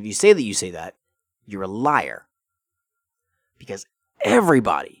 And if you say that, you're a liar. Because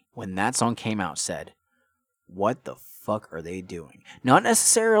everybody, when that song came out, said, what the fuck are they doing? Not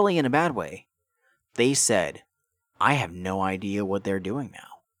necessarily in a bad way. They said, I have no idea what they're doing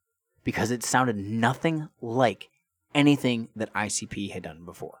now. Because it sounded nothing like anything that ICP had done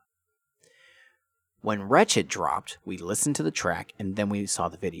before. When Wretched dropped, we listened to the track and then we saw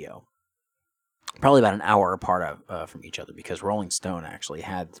the video. Probably about an hour apart from each other, because Rolling Stone actually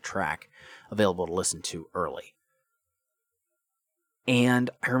had the track available to listen to early. And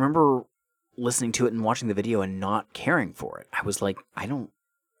I remember listening to it and watching the video and not caring for it. I was like, I don't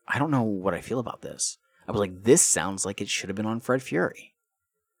know what I feel about this. I was like, this sounds like it should have been on Fred Fury.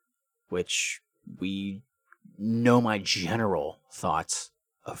 Which we know my general thoughts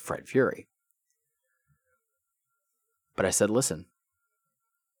of Fred Fury. But I said, listen,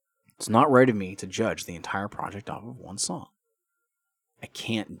 it's not right of me to judge the entire project off of one song. I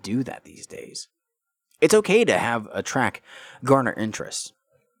can't do that these days. It's okay to have a track garner interest,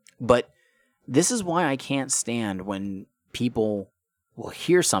 but this is why I can't stand when people will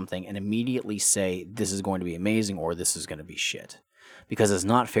hear something and immediately say, this is going to be amazing or this is going to be shit. Because it's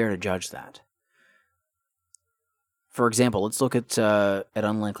not fair to judge that. For example, let's look at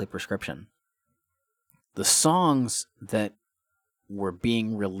Unlikely Prescription. The songs that were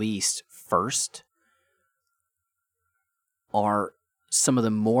being released first are some of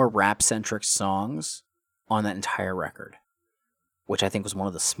the more rap-centric songs on that entire record, which I think was one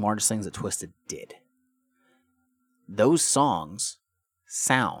of the smartest things that Twiztid did. Those songs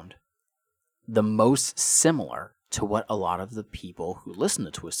sound the most similar to what a lot of the people who listen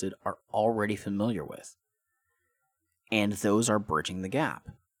to Twiztid are already familiar with. And those are bridging the gap.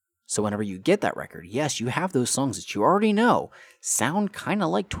 So whenever you get that record, yes, you have those songs that you already know sound kind of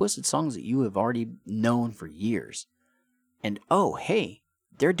like Twiztid songs that you have already known for years. And oh, hey,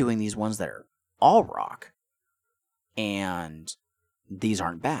 they're doing these ones that are all rock. And these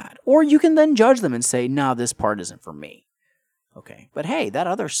aren't bad. Or you can then judge them and say, no, this part isn't for me. Okay, but hey, that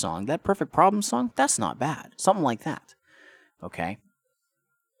other song, that Perfect Problem song, that's not bad. Something like that. Okay?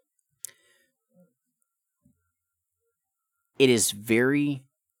 It is very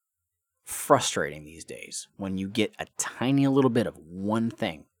frustrating these days when you get a tiny little bit of one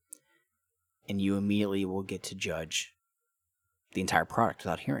thing and you immediately will get to judge the entire product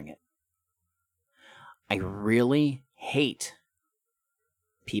without hearing it. I really hate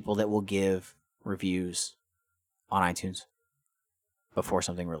people that will give reviews on iTunes before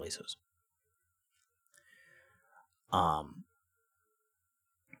something releases. I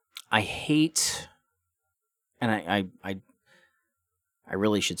hate, and I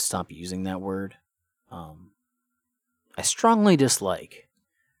really should stop using that word. I strongly dislike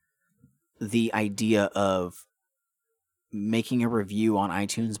the idea of making a review on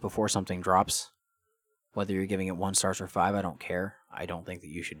iTunes before something drops. Whether you're giving it 1 star or 5, I don't care. I don't think that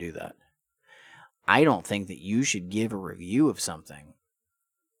you should do that. I don't think that you should give a review of something.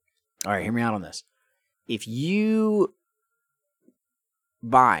 All right, hear me out on this. If you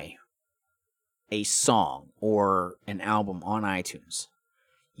buy a song or an album on iTunes,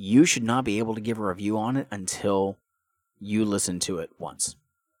 you should not be able to give a review on it until you listen to it once.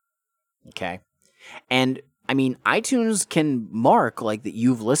 Okay? And, I mean, iTunes can mark like that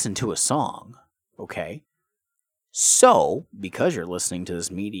you've listened to a song. Okay? So, because you're listening to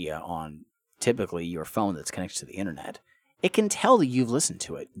this media on typically your phone that's connected to the internet, it can tell that you've listened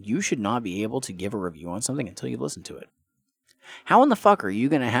to it. You should not be able to give a review on something until you've listened to it. How in the fuck are you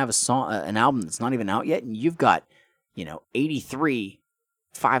going to have a song, an album that's not even out yet, and you've got, 83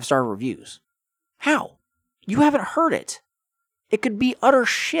 5-star reviews? How? You haven't heard it. It could be utter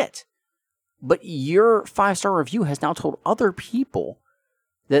shit. But your 5-star review has now told other people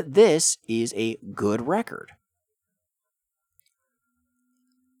that this is a good record.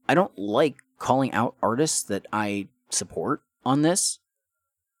 I don't like calling out artists that I support on this,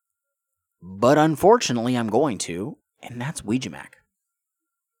 but unfortunately I'm going to, and that's Ouija Mac.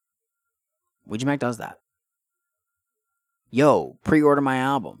 Ouija Mac does that. Yo, pre-order my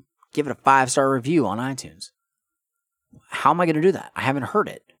album. Give it a 5-star review on iTunes. How am I going to do that? I haven't heard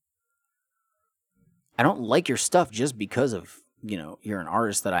it. I don't like your stuff just because of, you're an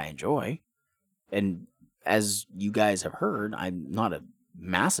artist that I enjoy. And as you guys have heard, I'm not a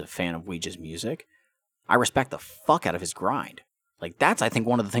massive fan of Ouija's music. I respect the fuck out of his grind. Like, that's, I think,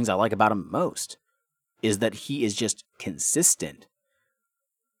 one of the things I like about him most, is that he is just consistent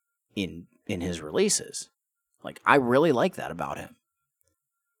in his releases. Like, I really like that about him.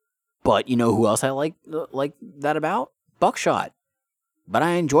 But you know who else I like that about? Buckshot. But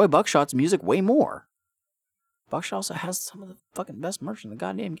I enjoy Buckshot's music way more. Buckshot also has some of the fucking best merch in the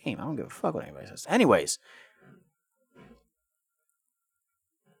goddamn game. I don't give a fuck what anybody says. Anyways,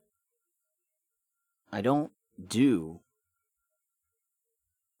 I don't do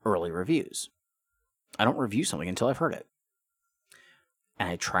early reviews. I don't review something until I've heard it. And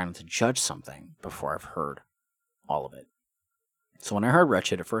I try not to judge something before I've heard all of it. So when I heard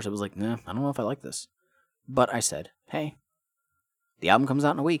Wretched, at first I was like, nah, I don't know if I like this. But I said, hey, the album comes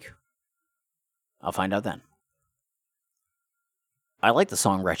out in a week. I'll find out then. I like the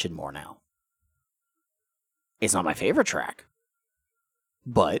song Wretched more now. It's not my favorite track.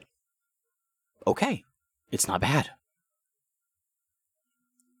 But, okay, it's not bad.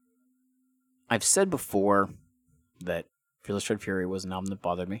 I've said before that Fearless Fred Fury was an album that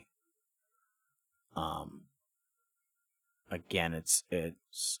bothered me. again, it's.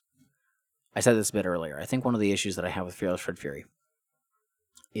 I said this a bit earlier. I think one of the issues that I have with Fearless Fred Fury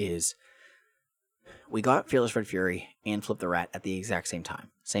is we got Fearless Fred Fury and Flip the Rat at the exact same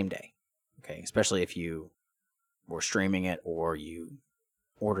time, same day. Okay, especially if you were streaming it or you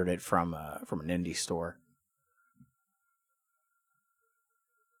ordered it from an indie store.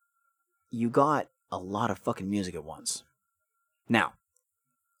 You got a lot of fucking music at once. Now,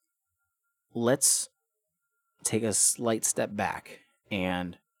 let's take a slight step back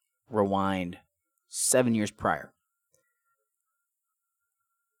and rewind 7 years prior.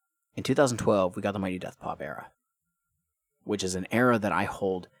 In 2012, we got the Mighty Death Pop era, which is an era that I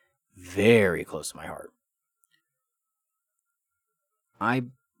hold very close to my heart. I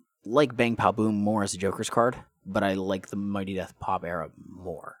like Bang Pow Boom more as a Joker's card, but I like the Mighty Death Pop era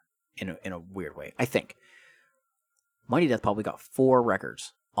more in a weird way. I think Mighty Death Pop, we got 4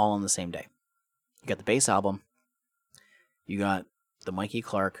 records all on the same day. You got the base album, you got the Mikey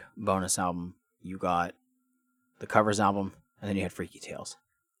Clark bonus album, you got the covers album, and then you had Freaky Tales.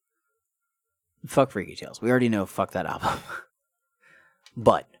 Fuck Freaky Tales. We already know fuck that album.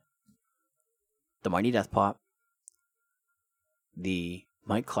 But the Mighty Death Pop, the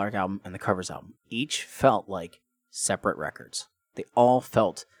Mike Clark album, and the covers album each felt like separate records. They all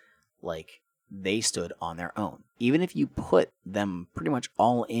felt like they stood on their own. Even if you put them pretty much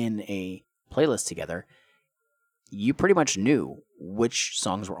all in a playlist together, you pretty much knew which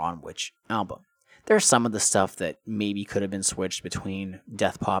songs were on which album. There's some of the stuff that maybe could have been switched between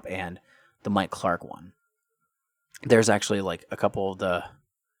Death Pop and the Mike Clark one. There's actually like a couple of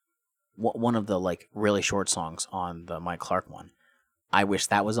one of the like really short songs on the Mike Clark one. I wish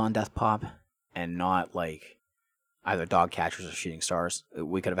that was on Death Pop and not like either Dog Catchers or Shooting Stars.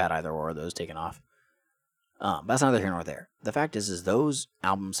 We could have had either or of those taken off. But that's neither here nor there. The fact is those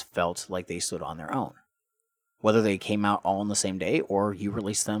albums felt like they stood on their own. Whether they came out all on the same day or you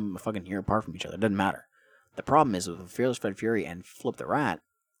released them a fucking year apart from each other, it doesn't matter. The problem is with Fearless Fred Fury and Flip the Rat,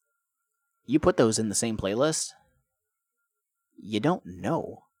 you put those in the same playlist, you don't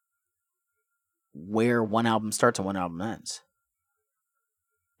know where one album starts and one album ends.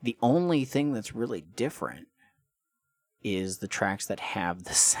 The only thing that's really different is the tracks that have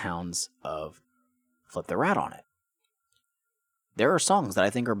the sounds of Flip the Rat on it. There are songs that I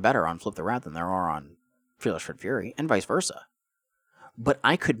think are better on Flip the Rat than there are on Fearless Fred Fury, and vice versa. But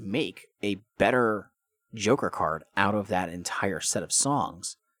I could make a better Joker card out of that entire set of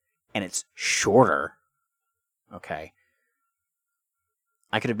songs, and it's shorter. Okay.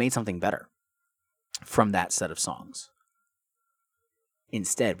 I could have made something better from that set of songs.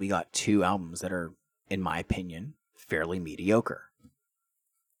 Instead, we got 2 albums that are, in my opinion, fairly mediocre.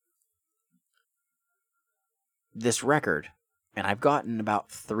 This record, and I've gotten about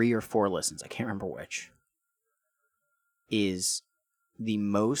 3 or 4 listens, I can't remember which, is the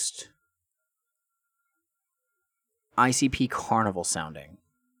most ICP Carnival sounding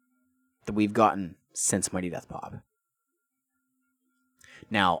that we've gotten since Mighty Death Pop.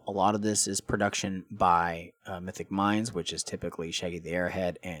 Now, a lot of this is production by Mythic Minds, which is typically Shaggy the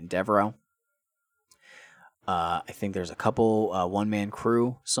Airhead and Devereaux. I think there's a couple one-man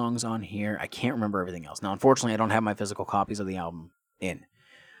crew songs on here. I can't remember everything else. Now, unfortunately, I don't have my physical copies of the album in.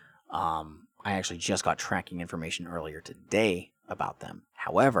 I actually just got tracking information earlier today about them.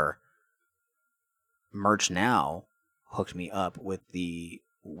 However, Merch Now hooked me up with the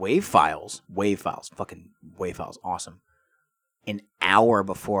WAV files. Fucking WAV files. Awesome. An hour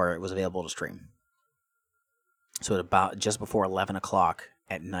before it was available to stream. So at about just before 11 o'clock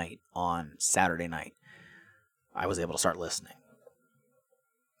at night on Saturday night, I was able to start listening.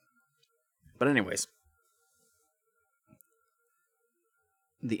 But anyways,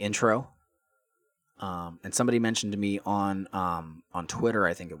 the intro, and somebody mentioned to me on Twitter,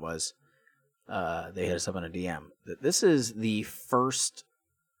 I think it was, they hit us up on a DM, that this is the first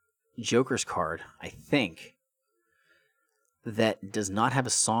Joker's card, I think, that does not have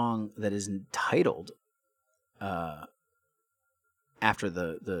a song that is titled after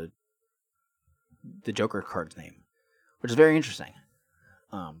the Joker card's name, which is very interesting.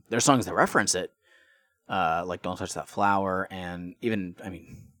 There's songs that reference it, like Don't Touch That Flower, and even, I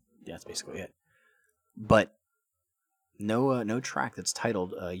mean, yeah, that's basically it. But no track that's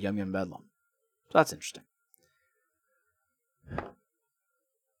titled Yum Yum Bedlam. So that's interesting.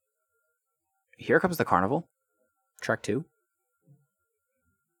 Here Comes the Carnival, track 2.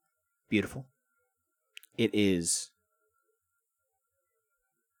 Beautiful. It is...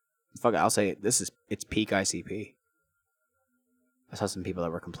 Fuck it, I'll say it. It's peak ICP. I saw some people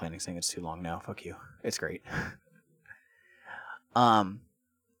that were complaining saying it's too long now. Fuck you. It's great.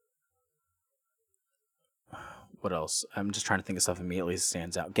 what else? I'm just trying to think of stuff immediately that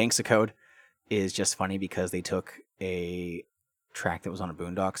stands out. Gangsta Code is just funny because they took a track that was on a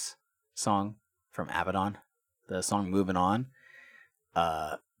Boondocks song from Abaddon, the song Moving On.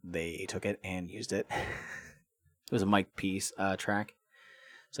 They took it and used it. It was a Mike Peace track,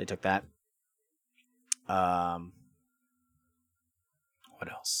 so they took that. What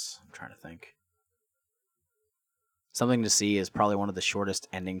else? I'm trying to think. Something to See is probably one of the shortest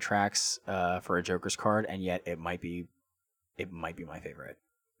ending tracks for a Joker's card, and yet it might be my favorite.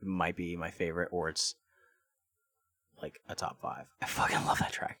 It might be my favorite, or it's like a top 5. I fucking love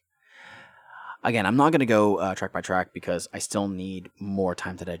that track. Again, I'm not going to go track by track because I still need more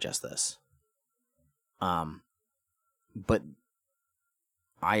time to digest this. But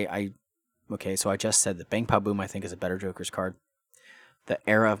okay, so I just said that Bang Pow Boom I think is a better Joker's card. The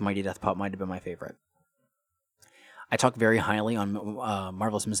era of Mighty Death Pop might have been my favorite. I talk very highly on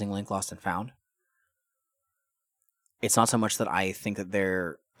Marvelous Missing Link, Lost and Found. It's not so much that I think that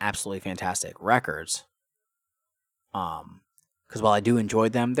they're absolutely fantastic records. Because while I do enjoy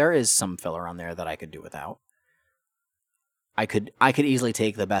them, there is some filler on there that I could do without. I could easily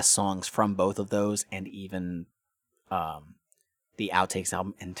take the best songs from both of those and even the Outtakes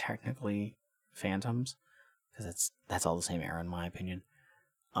album and technically Phantoms, because that's all the same era in my opinion.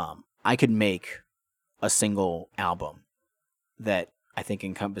 I could make a single album that I think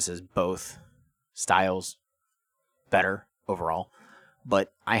encompasses both styles better overall.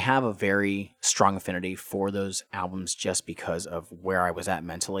 But I have a very strong affinity for those albums just because of where I was at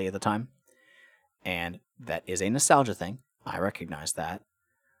mentally at the time. And that is a nostalgia thing. I recognize that.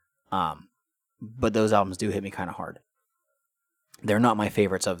 But those albums do hit me kind of hard. They're not my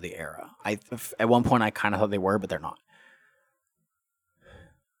favorites of the era. At one point I kind of thought they were, but they're not.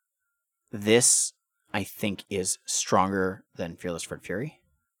 This, I think, is stronger than Fearless Fred Fury.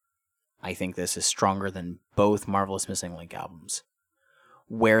 I think this is stronger than both Marvelous Missing Link albums.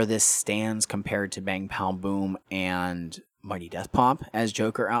 Where this stands compared to Bang Pow Boom and Mighty Death Pop as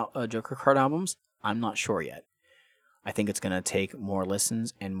Joker card albums, I'm not sure yet. I think it's going to take more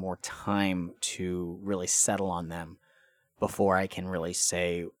listens and more time to really settle on them before I can really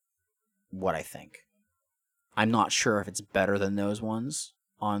say what I think. I'm not sure if it's better than those ones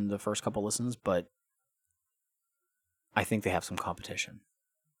on the first couple listens, but I think they have some competition.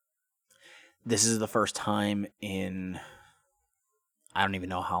 This is the first time in I don't even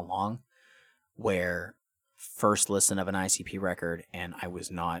know how long, where first listen of an ICP record and I was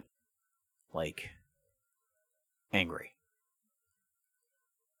not, like, angry.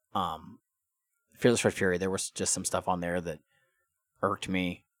 Fearless Fred Fury, there was just some stuff on there that irked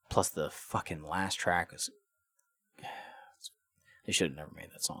me, plus the fucking last track was... They should have never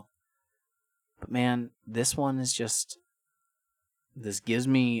made that song. But man, this one is just... This gives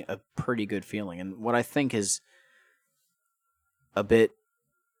me a pretty good feeling, and what I think is a bit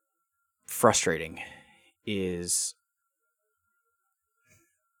frustrating is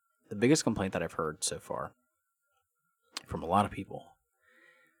the biggest complaint that I've heard so far from a lot of people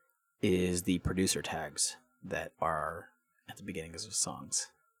is the producer tags that are at the beginnings of songs.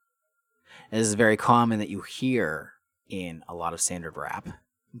 And this is very common that you hear in a lot of standard rap,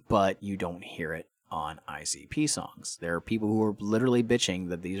 but you don't hear it on ICP songs. There are people who are literally bitching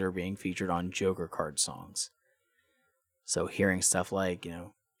that these are being featured on Joker card songs. So hearing stuff like,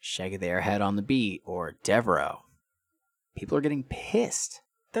 Shaggy the Airhead on the beat or Devereaux, people are getting pissed.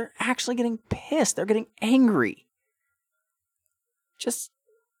 They're actually getting pissed. They're getting angry. Just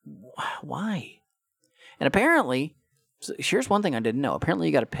why? And apparently, so here's one thing I didn't know. Apparently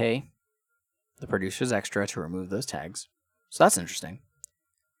you got to pay the producers extra to remove those tags. So that's interesting.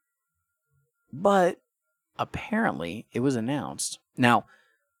 But apparently it was announced. Now,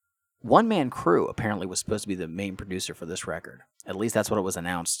 One Man Crew apparently was supposed to be the main producer for this record. At least that's what it was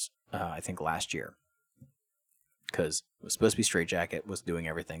announced, I think, last year. Because it was supposed to be Straight Jacket, was doing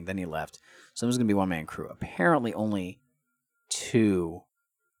everything. Then he left. So it was going to be One Man Crew. Apparently only 2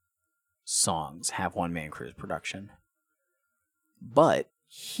 songs have One Man Crew's production. But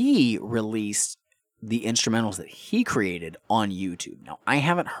he released the instrumentals that he created on YouTube. Now, I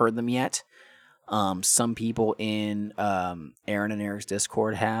haven't heard them yet. Some people in Aaron and Eric's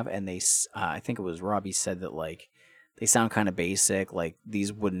Discord have, and they, I think it was Robbie said that, like, they sound kind of basic. Like,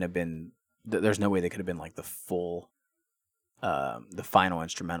 these wouldn't have been, there's no way they could have been, like, the full, the final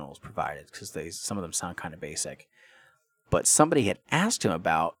instrumentals provided, because some of them sound kind of basic. But somebody had asked him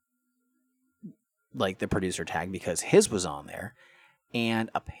about, like, the producer tag, because his was on there, and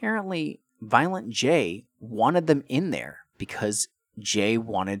apparently Violent J wanted them in there, because Jay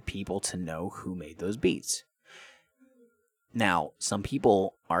wanted people to know who made those beats. Now, some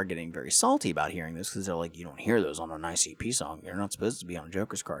people are getting very salty about hearing this because they're like, you don't hear those on an ICP song. They're not supposed to be on a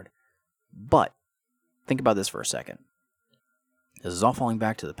Joker's card. But think about this for a second. This is all falling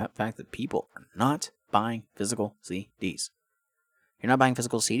back to the fact that people are not buying physical CDs. You're not buying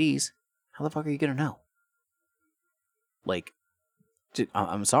physical CDs. How the fuck are you going to know? Like, dude,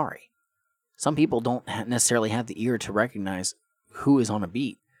 I'm sorry. Some people don't necessarily have the ear to recognize who is on a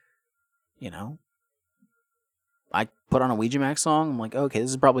beat. You know? I put on a Ouija Max song. I'm like, okay,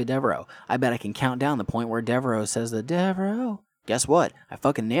 this is probably Devereaux. I bet I can count down the point where Devereaux says the Devereaux. Guess what? I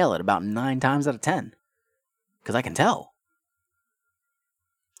fucking nail it about 9 times out of 10. Because I can tell.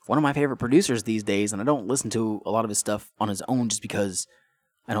 One of my favorite producers these days, and I don't listen to a lot of his stuff on his own just because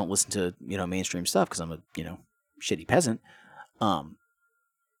I don't listen to, mainstream stuff because I'm a, shitty peasant.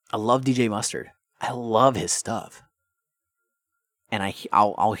 I love DJ Mustard. I love his stuff. And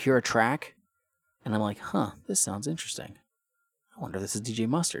I'll hear a track, and I'm like, this sounds interesting. I wonder if this is DJ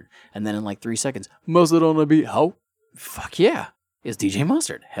Mustard. And then in like 3 seconds, Mustard on the beat. Oh, fuck yeah. It's DJ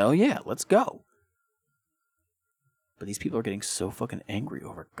Mustard. Hell yeah, let's go. But these people are getting so fucking angry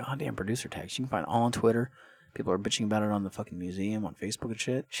over goddamn producer tags. You can find it all on Twitter. People are bitching about it on the fucking museum, on Facebook and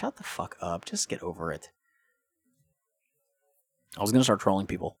shit. Shut the fuck up. Just get over it. I was going to start trolling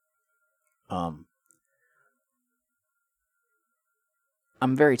people. I'm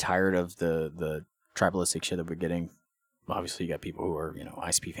very tired of the tribalistic shit that we're getting. Obviously, you got people who are,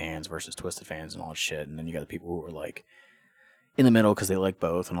 ICP fans versus Twisted fans and all that shit. And then you got the people who are, like, in the middle because they like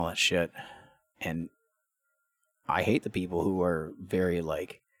both and all that shit. And I hate the people who are very,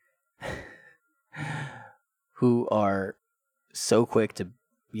 like, who are so quick to,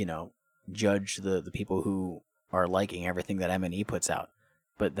 judge the people who are liking everything that M&E puts out.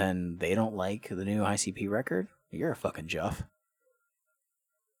 But then they don't like the new ICP record? You're a fucking Juff.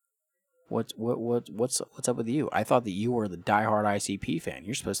 What's up with you? I thought that you were the diehard ICP fan.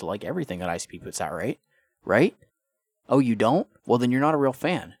 You're supposed to like everything that ICP puts out, right? Right? Oh, you don't? Well, then you're not a real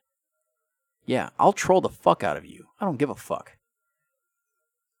fan. Yeah, I'll troll the fuck out of you. I don't give a fuck.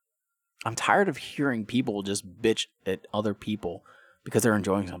 I'm tired of hearing people just bitch at other people because they're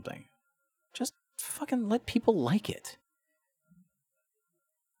enjoying something. Just fucking let people like it.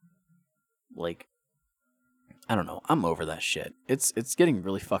 Like, I don't know. I'm over that shit. It's getting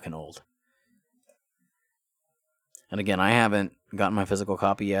really fucking old. And again, I haven't gotten my physical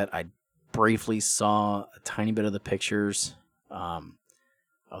copy yet. I briefly saw a tiny bit of the pictures of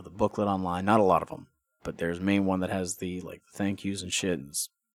the booklet online. Not a lot of them, but there's a main one that has the thank yous and shit. And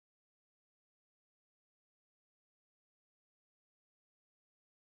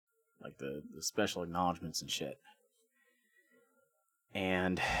like the special acknowledgments and shit.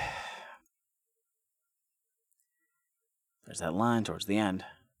 And there's that line towards the end.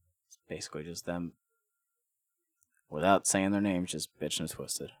 It's basically just them, without saying their names, just bitching and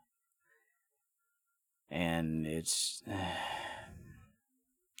Twisted. And it's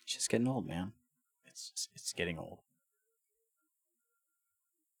just getting old, man. It's getting old.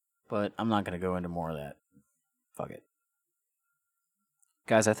 But I'm not going to go into more of that. Fuck it.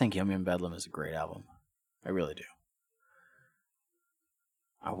 Guys, I think Yum Yum Bedlam is a great album. I really do.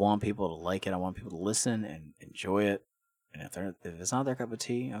 I want people to like it. I want people to listen and enjoy it. And if it's not their cup of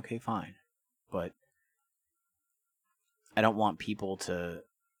tea, okay, fine. But I don't want people to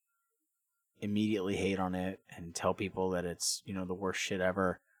immediately hate on it and tell people that it's, the worst shit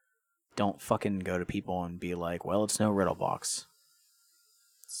ever. Don't fucking go to people and be like, well, it's no Riddle Box.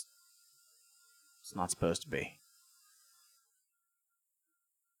 It's not supposed to be.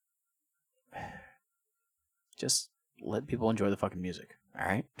 Just let people enjoy the fucking music,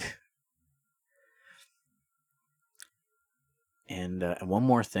 alright? And one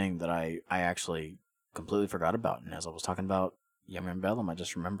more thing that I actually completely forgot about, and as I was talking about Yum Yum Bedlam, I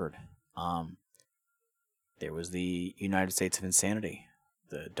just remembered. There was the United States of Insanity,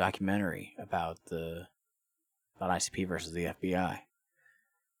 the documentary about ICP versus the FBI.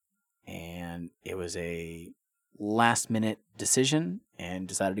 And it was a last-minute decision, and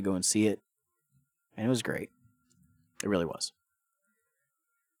decided to go and see it. And it was great. It really was.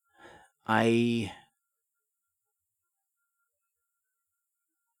 I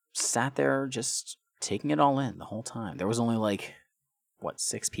sat there just taking it all in the whole time. There was only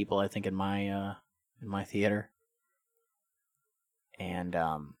 6 people I think in my theater. And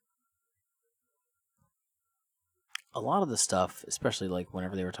a lot of the stuff, especially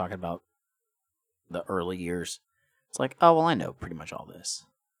whenever they were talking about the early years, it's like, oh well, I know pretty much all this.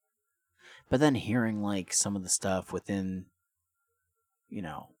 But then hearing some of the stuff within,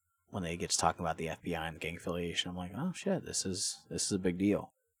 when they get to talking about the FBI and the gang affiliation, I'm like, oh shit, this is a big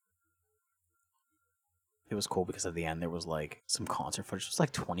deal. it was cool because at the end there was like some concert footage. It was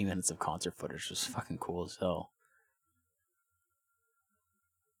like 20 minutes of concert footage. It was fucking cool as hell.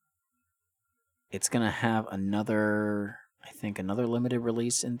 It's gonna have another limited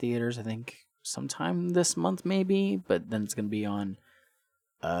release in theaters. I think sometime this month maybe, but then it's gonna be on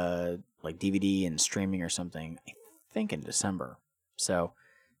like DVD and streaming or something. I think in December. So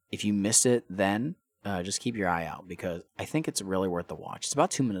if you missed it, then just keep your eye out because I think it's really worth the watch. It's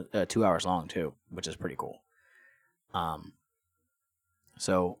about 2 hours long too, which is pretty cool.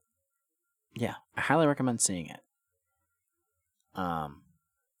 So yeah, I highly recommend seeing it. So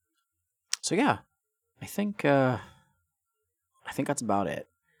yeah, I think that's about it.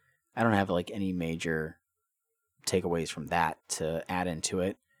 I don't have like any major takeaways from that to add into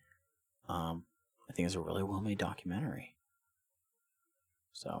it. I think it's a really well made documentary.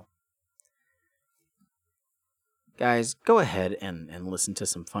 So, guys, go ahead and listen to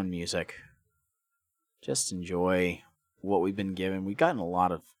some fun music. Just enjoy what we've been given. We've gotten a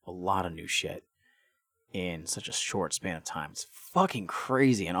lot of new shit in such a short span of time. It's fucking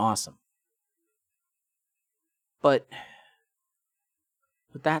crazy and awesome. But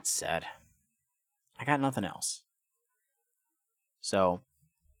with that said, I got nothing else. So,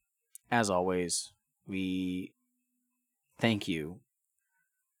 as always, we thank you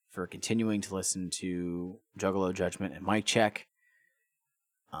for continuing to listen to Juggalo Judgment and Mic Check.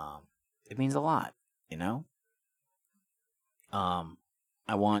 It means a lot, you know?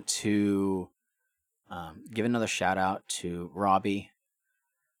 I want to give another shout out to Robbie.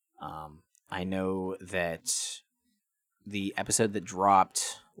 I know that the episode that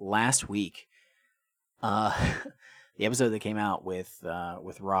dropped last week, the episode that came out with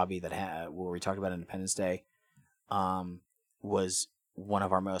Robbie where we talked about Independence Day, was one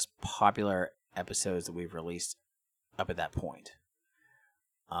of our most popular episodes that we've released up at that point.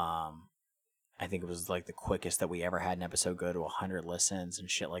 I think it was like the quickest that we ever had an episode go to 100 listens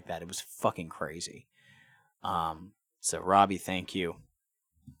and shit like that. It was fucking crazy. So Robbie, thank you.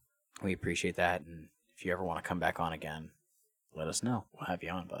 We appreciate that. And if you ever want to come back on again, let us know. We'll have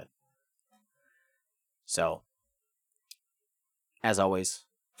you on, bud. So, as always,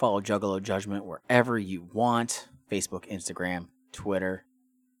 follow Juggalo Judgment wherever you want. Facebook, Instagram, Twitter.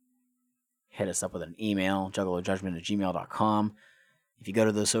 Hit us up with an email, juggalojudgment@gmail.com. If you go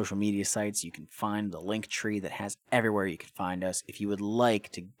to those social media sites, you can find the link tree that has everywhere you can find us. If you would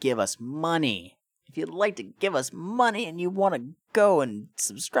like to give us money, and you want to go and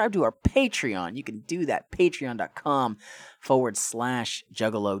subscribe to our Patreon, you can do that.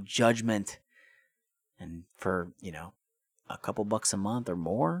 Patreon.com/Juggalo Judgment. And for, a couple bucks a month or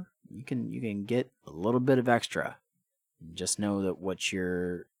more, you can get a little bit of extra. Just know that what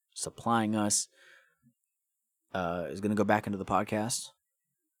you're supplying us is going to go back into the podcast,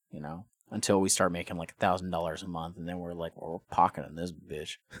 until we start making like $1,000 a month, and then we're like, we're pocketing this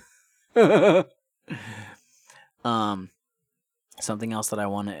bitch. Something else that I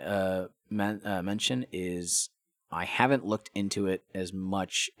want to mention is I haven't looked into it as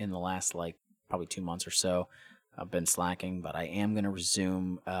much in the last probably 2 months or so. I've been slacking, but I am going to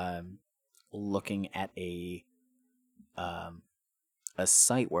resume looking at a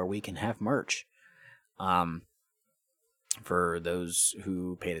site where we can have merch. For those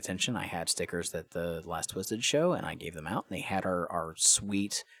who paid attention, I had stickers at the last Twisted show, and I gave them out. And they had our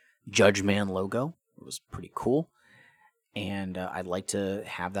sweet Judge Man logo. It was pretty cool. And I'd like to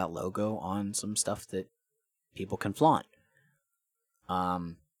have that logo on some stuff that people can flaunt.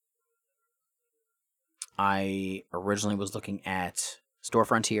 I originally was looking at Store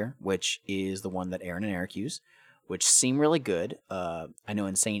Frontier, which is the one that Aaron and Eric use, which seemed really good. I know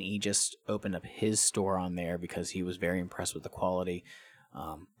Insane E just opened up his store on there because he was very impressed with the quality.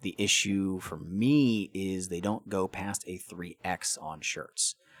 The issue for me is they don't go past a 3X on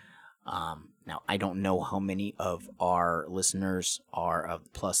shirts. Now, I don't know how many of our listeners are of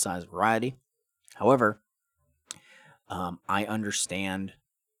the plus size variety. However, I understand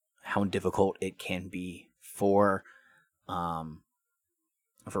how difficult it can be for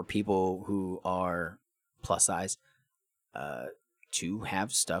people who are plus size to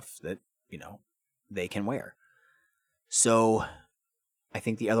have stuff that they can wear. So I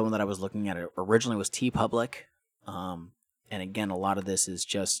think the other one that I was looking at originally was TeePublic, and again, a lot of this is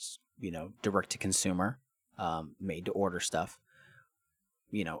just direct to consumer, made to order stuff.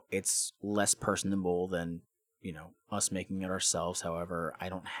 It's less personable than us making it ourselves. However, I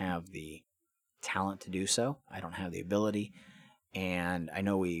don't have the talent to do so. I don't have the ability, and I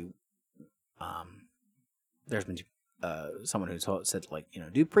know there's been someone who said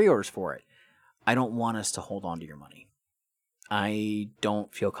do pre-orders for it. I don't want us to hold on to your money. I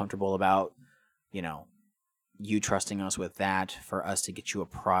don't feel comfortable about you trusting us with that for us to get you a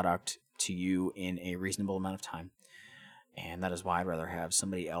product to you in a reasonable amount of time. And that is why I'd rather have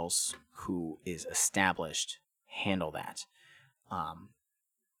somebody else who is established handle that.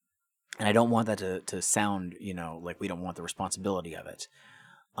 And I don't want that to sound, like we don't want the responsibility of it.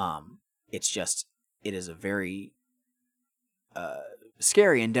 It's just, it is a very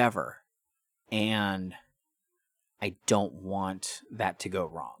scary endeavor. And I don't want that to go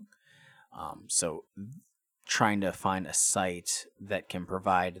wrong. So trying to find a site that can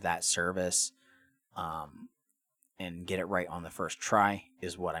provide that service and get it right on the first try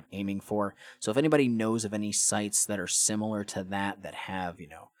is what I'm aiming for. So if anybody knows of any sites that are similar to that have,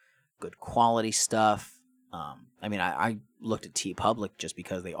 good quality stuff. I looked at TeePublic just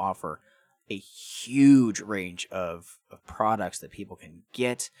because they offer a huge range of products that people can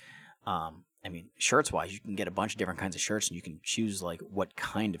get. Shirts wise, you can get a bunch of different kinds of shirts and you can choose like what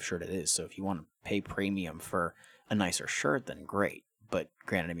kind of shirt it is. So if you want to pay premium for a nicer shirt, then great. But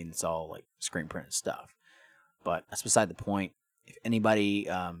granted, it's all like screen printed stuff. But that's beside the point. If anybody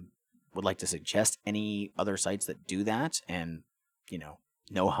would like to suggest any other sites that do that and,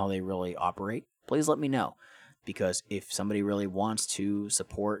 know how they really operate, please let me know. Because if somebody really wants to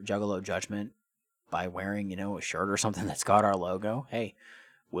support Juggalo Judgment by wearing, a shirt or something that's got our logo, hey,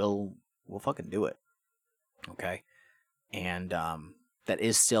 we'll fucking do it. Okay? And that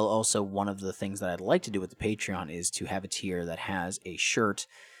is still also one of the things that I'd like to do with the Patreon is to have a tier that has a shirt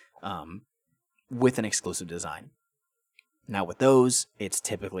with an exclusive design. Now with those, it's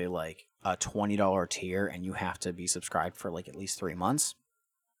typically like a $20 tier and you have to be subscribed for like at least 3 months.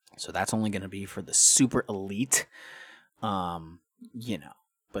 So that's only going to be for the super elite, but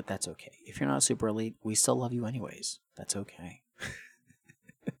that's okay. If you're not a super elite, we still love you anyways. That's okay.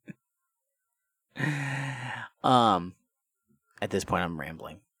 At this point I'm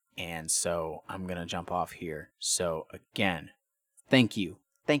rambling, and so I'm going to jump off here. So again, thank you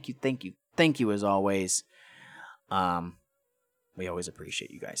as always. We always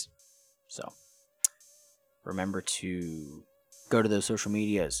appreciate you guys. So remember to go to those social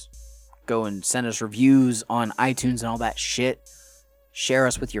medias, go and send us reviews on iTunes and all that shit. Share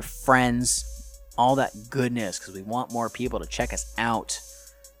us with your friends, all that goodness, because we want more people to check us out,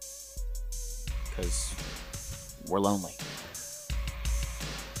 because we're lonely.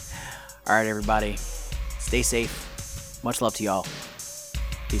 All right, everybody, stay safe. Much love to y'all.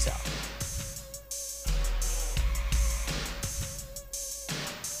 Peace out.